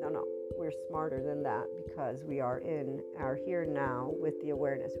 No, we're smarter than that because we are in our here now with the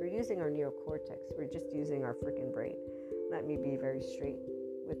awareness. We're using our neocortex. We're just using our freaking brain. Let me be very straight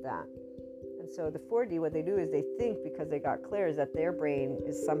with that. And so the 4D, what they do is they think, because they got clairs, that their brain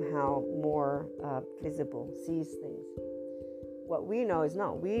is somehow more visible, sees things. What we know is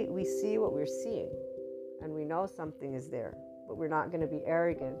no, we see what we're seeing, and we know something is there, but we're not going to be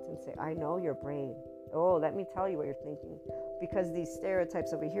arrogant and say, I know your brain. Oh, let me tell you what you're thinking. Because these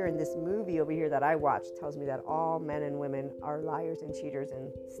stereotypes over here in this movie over here that I watch tells me that all men and women are liars and cheaters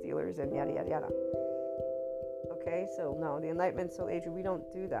and stealers and yada, yada, yada. Okay, so no, the Enlightenment Soul Age, we don't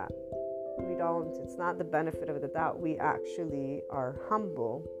do that. We don't, it's not the benefit of the doubt. We actually are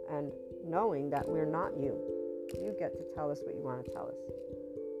humble and knowing that we're not you. You get to tell us what you want to tell us.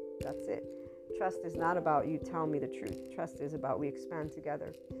 That's it. Trust is not about you tell me the truth. Trust is about we expand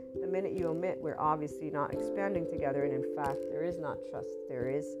together. The minute you omit, we're obviously not expanding together, and in fact, there is not trust. There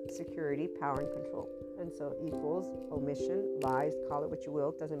is security, power, and control. And so equals omission, lies, call it what you will,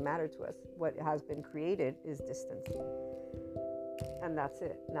 it doesn't matter to us. What has been created is distance. And that's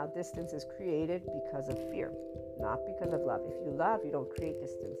it. Now, distance is created because of fear, not because of love. If you love, you don't create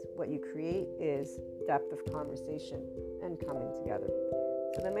distance. What you create is depth of conversation and coming together.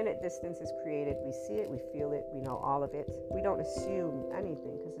 So the minute distance is created, we see it, we feel it, we know all of it. We don't assume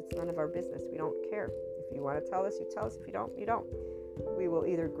anything because it's none of our business. We don't care. If you want to tell us, you tell us. If you don't, you don't. We will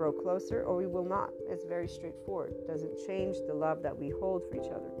either grow closer or we will not. It's very straightforward. It doesn't change the love that we hold for each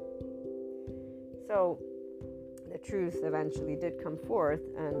other. So the truth eventually did come forth,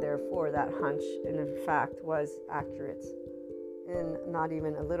 and therefore that hunch, in fact, was accurate. And not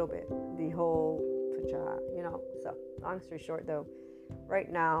even a little bit. The whole, So long story short, though,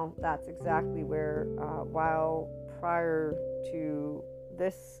 right now, that's exactly where, while prior to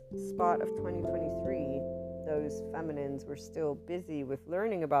this spot of 2023, those feminines were still busy with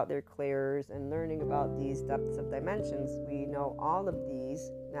learning about their clairs and learning about these depths of dimensions. We know all of these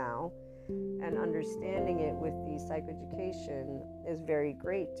now, and understanding it with the psychoeducation is very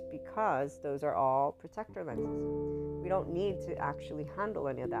great because those are all protector lenses. We don't need to actually handle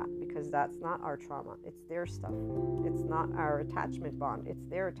any of that because that's not our trauma. It's their stuff. It's not our attachment bond. It's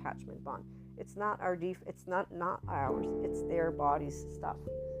their attachment bond. It's not our it's not ours. It's their body's stuff.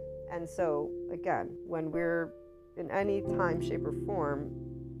 And so again, when we're in any time, shape, or form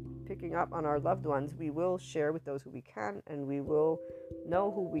picking up on our loved ones, we will share with those who we can, and we will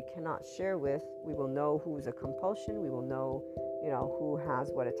know who we cannot share with. We will know who's a compulsion. We will know, who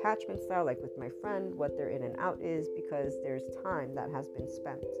has what attachment style, like with my friend, what their in and out is, because there's time that has been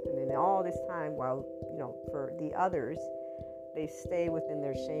spent. And in all this time, while, for the others, they stay within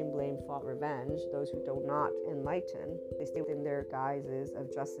their shame, blame, fault, revenge. Those who do not enlighten, they stay within their guises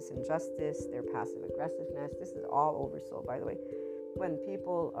of justice and injustice, their passive aggressiveness. This is all oversoul, by the way. When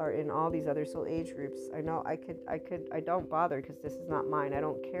people are in all these other soul age groups, I know I don't bother because this is not mine. I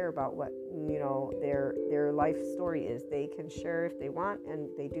don't care about what, their life story is. They can share if they want, and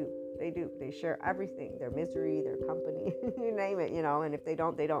they do. They share everything, their misery, their company, you name it, and if they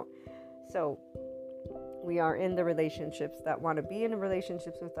don't, they don't. So we are in the relationships that want to be in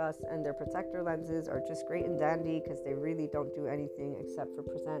relationships with us, and their protector lenses are just great and dandy because they really don't do anything except for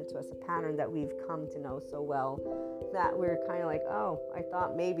present to us a pattern that we've come to know so well that we're kind of like, oh, I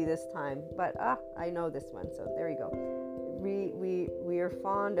thought maybe this time, but I know this one. So there you go. We are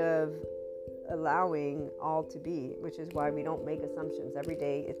fond of allowing all to be, which is why we don't make assumptions. Every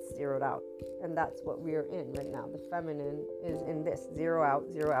day it's zeroed out, and that's what we're in right now. The feminine is in this zero out,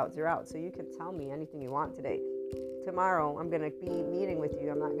 zero out, zero out. So you can tell me anything you want today. Tomorrow I'm going to be meeting with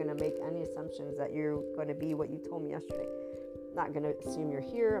you. I'm not going to make any assumptions that you're going to be what you told me yesterday. I'm not going to assume you're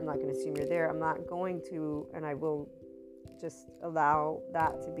here. I'm not going to assume you're there. I'm not going to, and I will just allow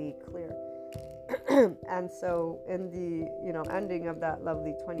that to be clear. And so in the ending of that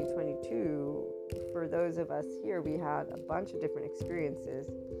lovely 2022, for those of us here, we had a bunch of different experiences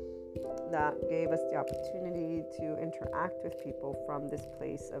that gave us the opportunity to interact with people from this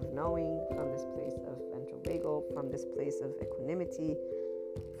place of knowing, from this place of ventral vagal, from this place of equanimity,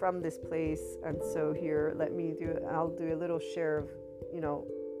 from this place. And so here, I'll do a little share of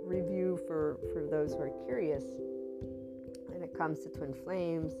review for those who are curious. When it comes to twin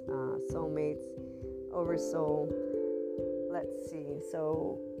flames, soulmates, oversoul. Let's see.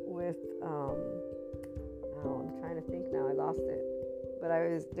 So with I'm trying to think now. I lost it. But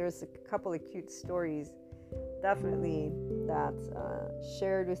there's a couple of cute stories, definitely, that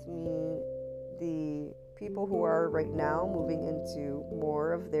shared with me the people who are right now moving into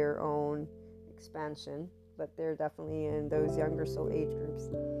more of their own expansion, but they're definitely in those younger soul age groups.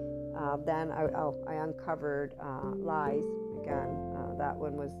 Then I uncovered lies again. That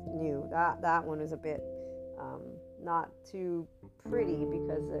one was new. That one was a bit not too pretty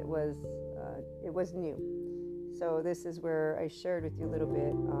because it was new. So this is where I shared with you a little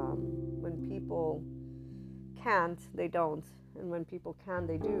bit. When people can't, they don't. And when people can,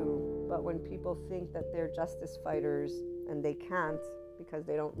 they do. But when people think that they're justice fighters and they can't, because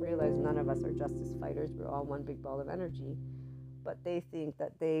they don't realize none of us are justice fighters, we're all one big ball of energy. But they think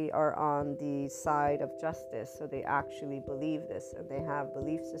that they are on the side of justice, so they actually believe this, and they have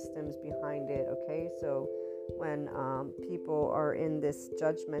belief systems behind it. Okay, so when people are in this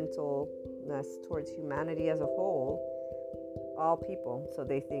judgmentalness towards humanity as a whole, all people, so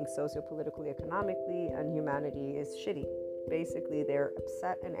they think socio-politically, economically, and humanity is shitty. Basically, they're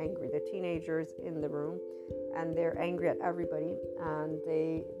upset and angry. They're teenagers in the room, and they're angry at everybody, and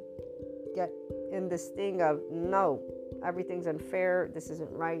they get in this thing of, no, everything's unfair, this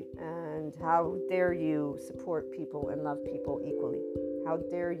isn't right, and how dare you support people and love people equally? How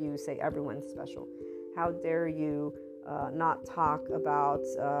dare you say everyone's special? How dare you not talk about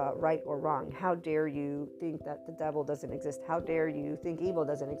right or wrong? How dare you think that the devil doesn't exist? How dare you think evil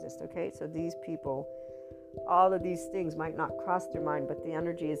doesn't exist? Okay, so these people, all of these things might not cross their mind, but the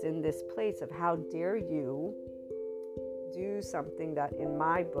energy is in this place of, how dare you do something that in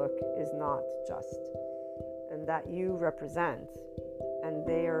my book is not just, and that you represent. And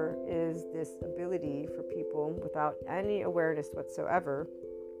there is this ability for people without any awareness whatsoever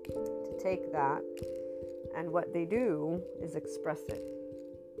to take that, and what they do is express it.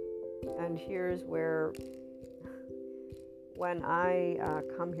 And here's where, when I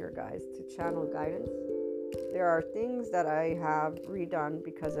come here, guys, to channel guidance, there are things that I have redone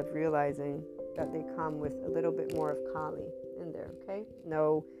because of realizing that they come with a little bit more of Kali in there, okay?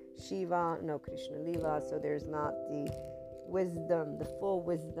 No Shiva, no Krishna Lila, so there's not the wisdom, the full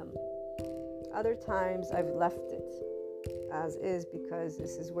wisdom. Other times I've left it as is, because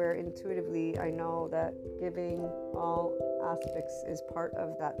this is where intuitively I know that giving all aspects is part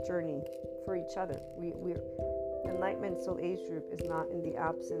of that journey for each other. We're Enlightenment Soul Age Group is not in the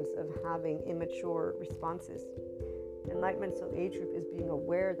absence of having immature responses. Enlightenment Soul Age Group is being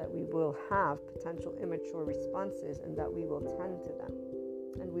aware that we will have potential immature responses, and that we will tend to them.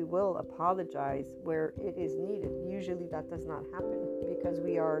 And we will apologize where it is needed. Usually that does not happen, because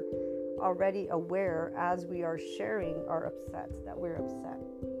we are already aware as we are sharing our upsets that we're upset.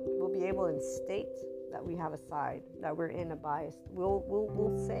 We'll be able to state that we have a side, that we're in a bias.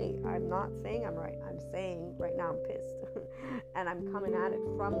 We'll say, I'm not saying I'm right. I'm saying right now I'm pissed. And I'm coming at it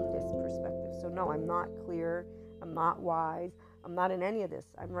from this perspective. So no, I'm not clear. I'm not wise. I'm not in any of this.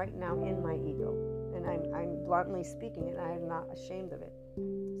 I'm right now in my ego. And I'm bluntly speaking, and I am not ashamed of it.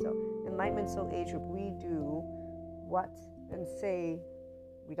 So Enlightenment Soul Age Group, we do what and say.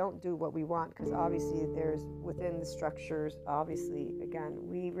 We don't do what we want, because obviously there's within the structures, obviously, again,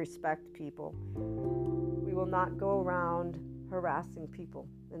 we respect people. We will not go around harassing people.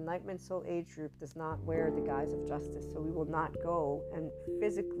 Enlightenment Soul Age Group does not wear the guise of justice, so we will not go and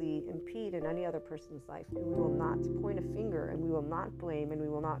physically impede in any other person's life, and we will not point a finger, and we will not blame, and we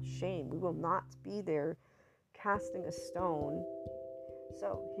will not shame. We will not be there casting a stone.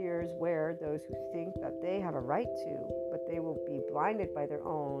 So here's where those who think that they have a right to, but they will be blinded by their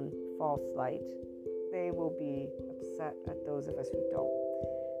own false light, they will be upset at those of us who don't.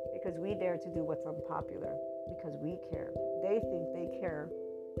 Because we dare to do what's unpopular, because we care. They think they care,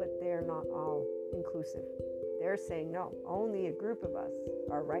 but they're not all inclusive. They're saying, no, only a group of us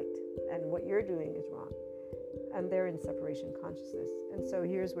are right, and what you're doing is wrong. And they're in separation consciousness. And so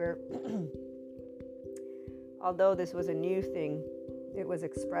here's where, although this was a new thing, it was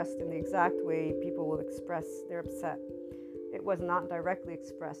expressed in the exact way people will express their upset. It was not directly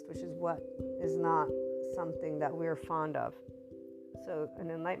expressed, which is what is not something that we're fond of. So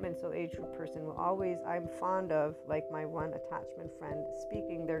an Enlightenment Soul Age Group person will always, I'm fond of, like my one attachment friend,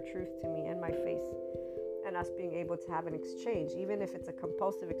 speaking their truth to me in my face, and us being able to have an exchange. Even if it's a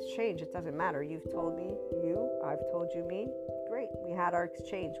compulsive exchange, it doesn't matter. You've told me you, I've told you me. Great, we had our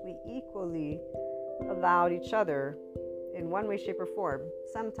exchange. We equally allowed each other in one way, shape, or form.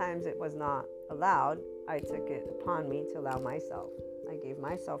 Sometimes it was not allowed. I took it upon me to allow myself. I gave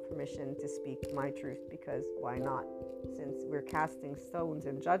myself permission to speak my truth, because why not? Since we're casting stones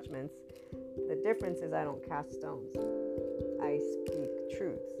and judgments, the difference is I don't cast stones. I speak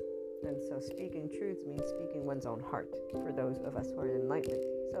truths. And so speaking truths means speaking one's own heart for those of us who are in enlightenment.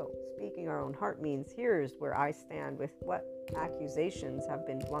 So speaking our own heart means here's where I stand with what accusations have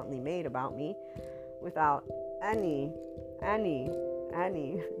been bluntly made about me without any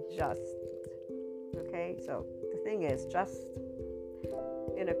just. Okay, so the thing is, just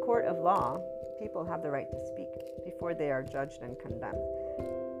in a court of law, people have the right to speak before they are judged and condemned.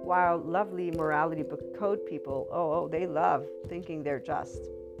 While lovely morality book code people, they love thinking they're just,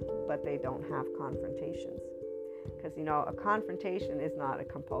 but they don't have confrontations. Because, a confrontation is not a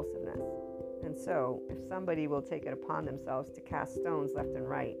compulsiveness. And so if somebody will take it upon themselves to cast stones left and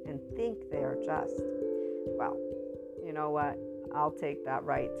right and think they are just, well, you know what? I'll take that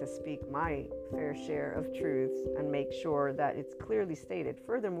right to speak my fair share of truths and make sure that it's clearly stated.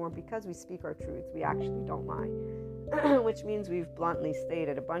 Furthermore, because we speak our truths, we actually don't lie, which means we've bluntly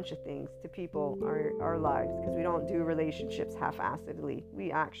stated a bunch of things to people our lives, because we don't do relationships half-assedly.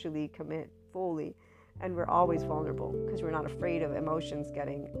 We actually commit fully, and we're always vulnerable because we're not afraid of emotions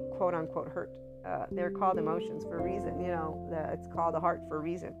getting quote-unquote hurt. They're called emotions for a reason, it's called a heart for a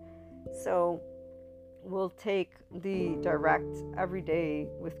reason. So we'll take the direct every day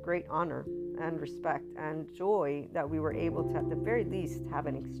with great honor and respect and joy that we were able to, at the very least, have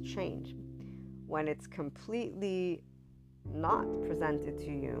an exchange. When it's completely not presented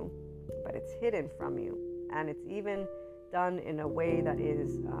to you, but it's hidden from you, and it's even done in a way that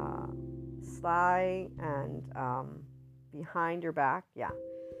is sly and behind your back,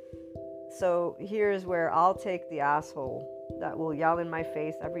 So here's where I'll take the asshole that will yell in my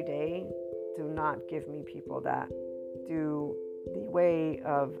face every day. Do not give me people that do the way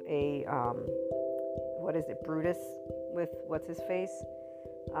of a, Brutus with what's his face?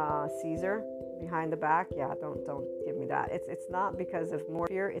 Caesar behind the back. Yeah, don't give me that. It's not because of more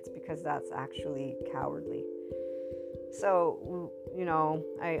fear, it's because that's actually cowardly. So,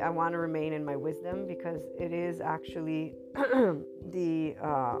 I want to remain in my wisdom, because it is actually the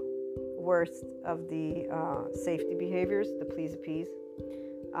worst of the safety behaviors, the please appease.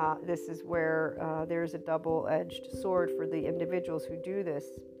 This is where there's a double-edged sword for the individuals who do this,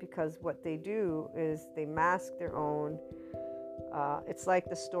 because what they do is they mask their own. It's like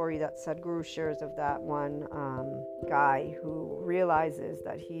the story that Sadhguru shares of that one guy who realizes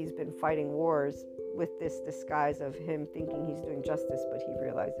that he's been fighting wars with this disguise of him thinking he's doing justice, but he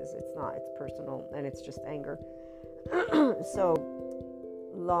realizes it's not, it's personal, and it's just anger. So,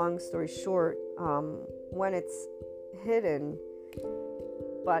 long story short, when it's hidden,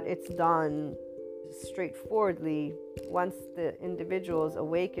 but it's done straightforwardly, once the individuals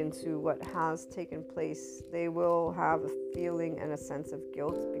awaken to what has taken place, they will have a feeling and a sense of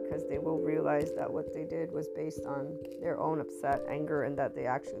guilt, because they will realize that what they did was based on their own upset anger, and that they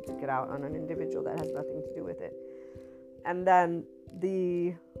actually took it out on an individual that has nothing to do with it. And then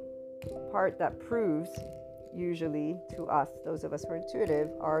the part that proves, usually to us, those of us who are intuitive,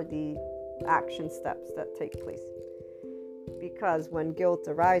 are the action steps that take place. Because when guilt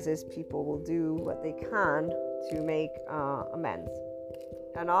arises, people will do what they can to make amends.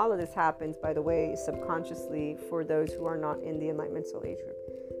 And all of this happens, by the way, subconsciously for those who are not in the Enlightenment Soul Age group.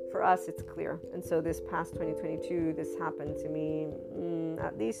 For us, it's clear. And so this past 2022, this happened to me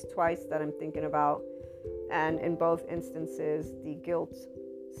at least twice that I'm thinking about. And in both instances, the guilt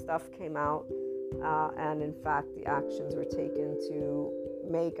stuff came out. And in fact, the actions were taken to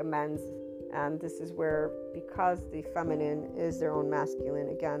make amends. And this is where, because the feminine is their own masculine,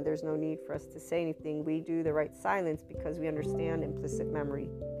 again, there's no need for us to say anything. We do the right silence because we understand implicit memory.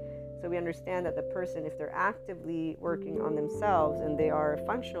 So we understand that the person, if they're actively working on themselves and they are a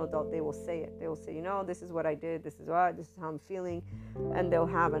functional adult, they will say it. They will say, this is what I did, this is how I'm feeling, and they'll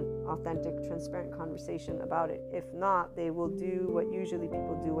have an authentic, transparent conversation about it. If not, they will do what usually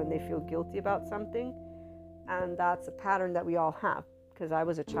people do when they feel guilty about something, and that's a pattern that we all have, because I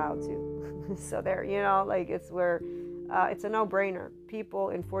was a child too. So there, it's where it's a no-brainer.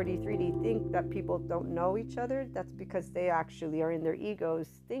 People in 4D, 3D think that people don't know each other. That's because they actually are in their egos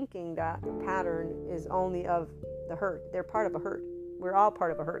thinking that the pattern is only of the herd. They're part of a herd. We're all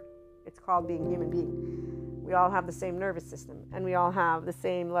part of a herd. It's called being human being. We all have the same nervous system, and we all have the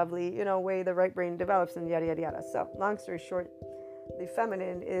same lovely, way the right brain develops, and yada, yada, yada. So long story short, the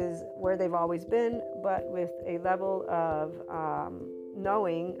feminine is where they've always been, but with a level of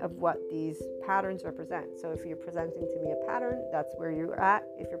knowing of what these patterns represent. So if you're presenting to me a pattern, that's where you're at.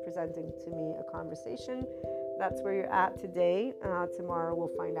 If you're presenting to me a conversation, that's where you're at today. Tomorrow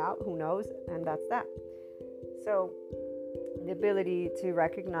we'll find out, who knows, and that's that. So the ability to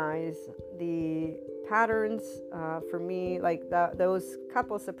recognize the patterns, for me, like those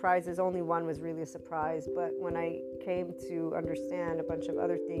couple surprises, only one was really a surprise, but when I came to understand a bunch of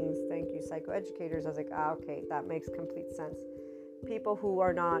other things, thank you psychoeducators, I was like, okay, that makes complete sense. People who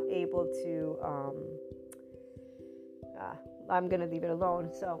are not able to, I'm going to leave it alone.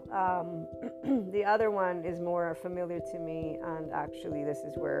 So the other one is more familiar to me, and actually this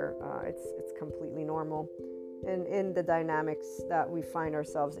is where it's completely normal. And in the dynamics that we find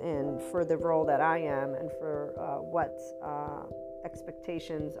ourselves in for the role that I am, and for what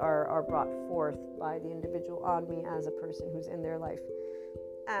expectations are brought forth by the individual on me as a person who's in their life.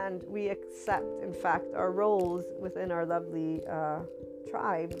 And we accept, in fact, our roles within our lovely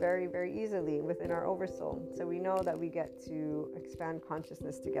tribe very, very easily within our oversoul. So we know that we get to expand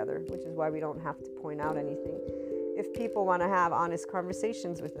consciousness together, which is why we don't have to point out anything. If people want to have honest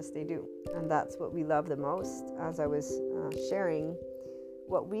conversations with us, they do. And that's what we love the most. As I was sharing,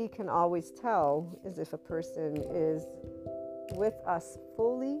 what we can always tell is if a person is with us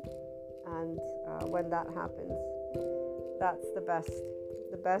fully, and when that happens, that's the best.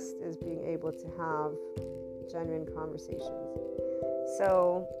 The best is being able to have genuine conversations.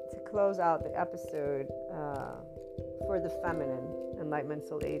 So to close out the episode, for the feminine Enlightenment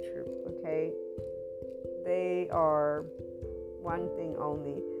Soul Age group, okay, they are one thing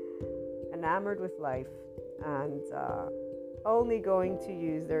only, enamored with life, and only going to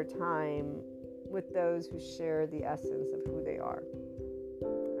use their time with those who share the essence of who they are.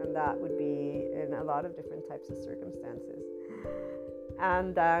 And that would be in a lot of different types of circumstances.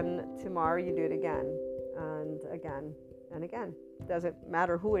 And then tomorrow you do it again and again and again. Doesn't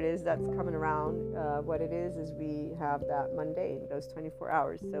matter who it is that's coming around. What it is we have that mundane, those 24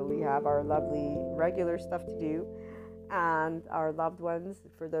 hours. So we have our lovely regular stuff to do, and our loved ones,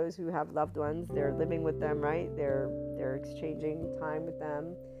 for those who have loved ones, they're living with them, right? They're exchanging time with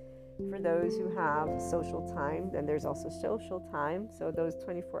them. For those who have social time, then there's also social time. So those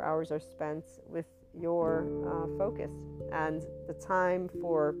 24 hours are spent with your focus. And the time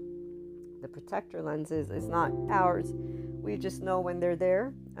for the protector lenses is not ours. We just know when they're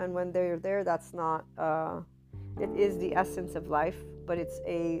there. And when they're there, that's not, it is the essence of life, but it's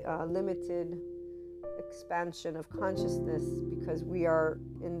a limited expansion of consciousness, because we are,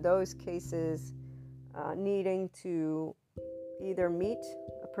 in those cases, needing to either meet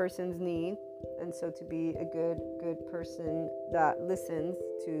a person's need, and so to be a good person that listens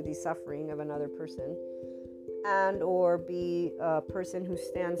to the suffering of another person, and or be a person who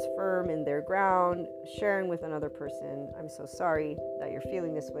stands firm in their ground, sharing with another person, I'm so sorry that you're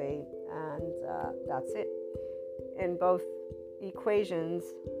feeling this way, and that's it. In both equations,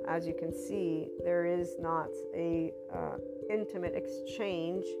 as you can see, there is not a intimate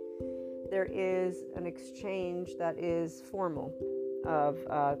exchange. There is an exchange that is formal of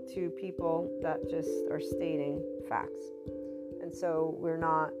two people that just are stating facts. And so we're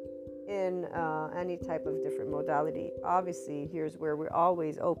not in any type of different modality. Obviously, here's where we're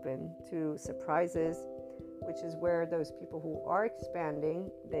always open to surprises, which is where those people who are expanding,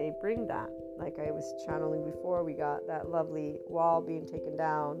 they bring that. Like I was channeling before, we got that lovely wall being taken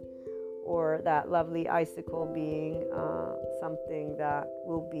down, or that lovely icicle being something that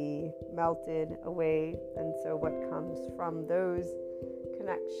will be melted away. And so what comes from those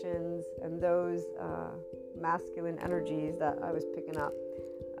connections and those masculine energies that I was picking up,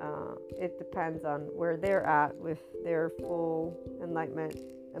 it depends on where they're at with their full enlightenment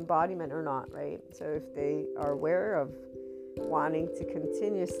embodiment or not, right? So if they are aware of wanting to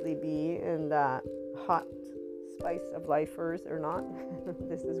continuously be in that hot spice of lifers or not,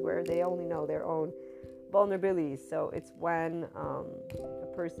 this is where they only know their own vulnerabilities. So it's when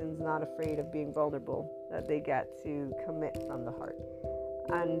a person's not afraid of being vulnerable that they get to commit from the heart.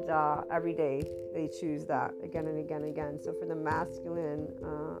 And every day they choose that again and again and again. So for the masculine,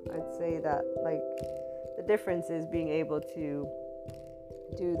 I'd say that like the difference is being able to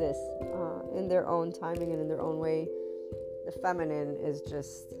do this in their own timing and in their own way. The feminine is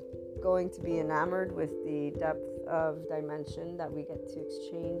just going to be enamored with the depth of dimension that we get to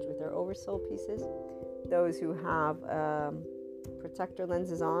exchange with our oversoul pieces. Those who have protector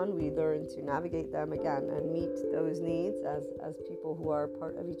lenses on, we learn to navigate them again and meet those needs as people who are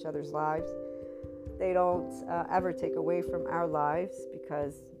part of each other's lives. They don't ever take away from our lives,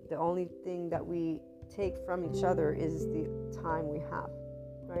 because the only thing that we take from each other is the time we have,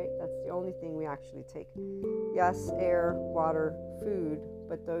 right? That's the only thing we actually take. Yes, air, water, food,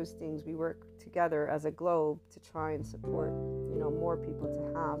 but those things we work together as a globe to try and support, more people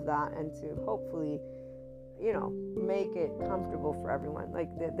to have that, and to hopefully, make it comfortable for everyone. Like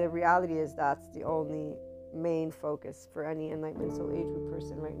the reality is that's the only main focus for any Enlightenment Soul Age group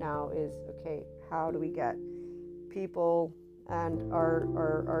person right now is, okay, how do we get people and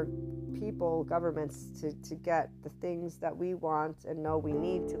our people, governments, to get the things that we want and know we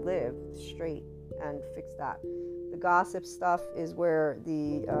need to live straight and fix that. The gossip stuff is where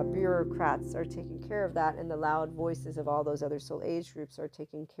the bureaucrats are taking care of that, and the loud voices of all those other soul age groups are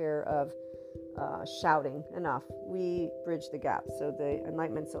taking care of shouting enough. We bridge the gap. So the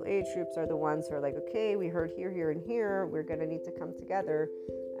Enlightenment Soul Age groups are the ones who are like, okay, we heard here, here, and here. We're going to need to come together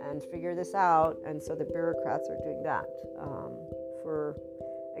and figure this out. And so the bureaucrats are doing that for,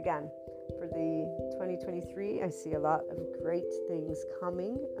 again, For the 2023, I see a lot of great things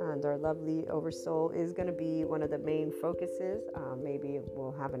coming, and our lovely Oversoul is going to be one of the main focuses. Maybe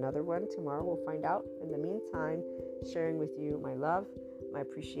we'll have another one tomorrow. We'll find out. In the meantime, sharing with you my love, my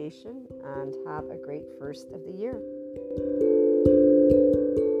appreciation, and have a great first of the year.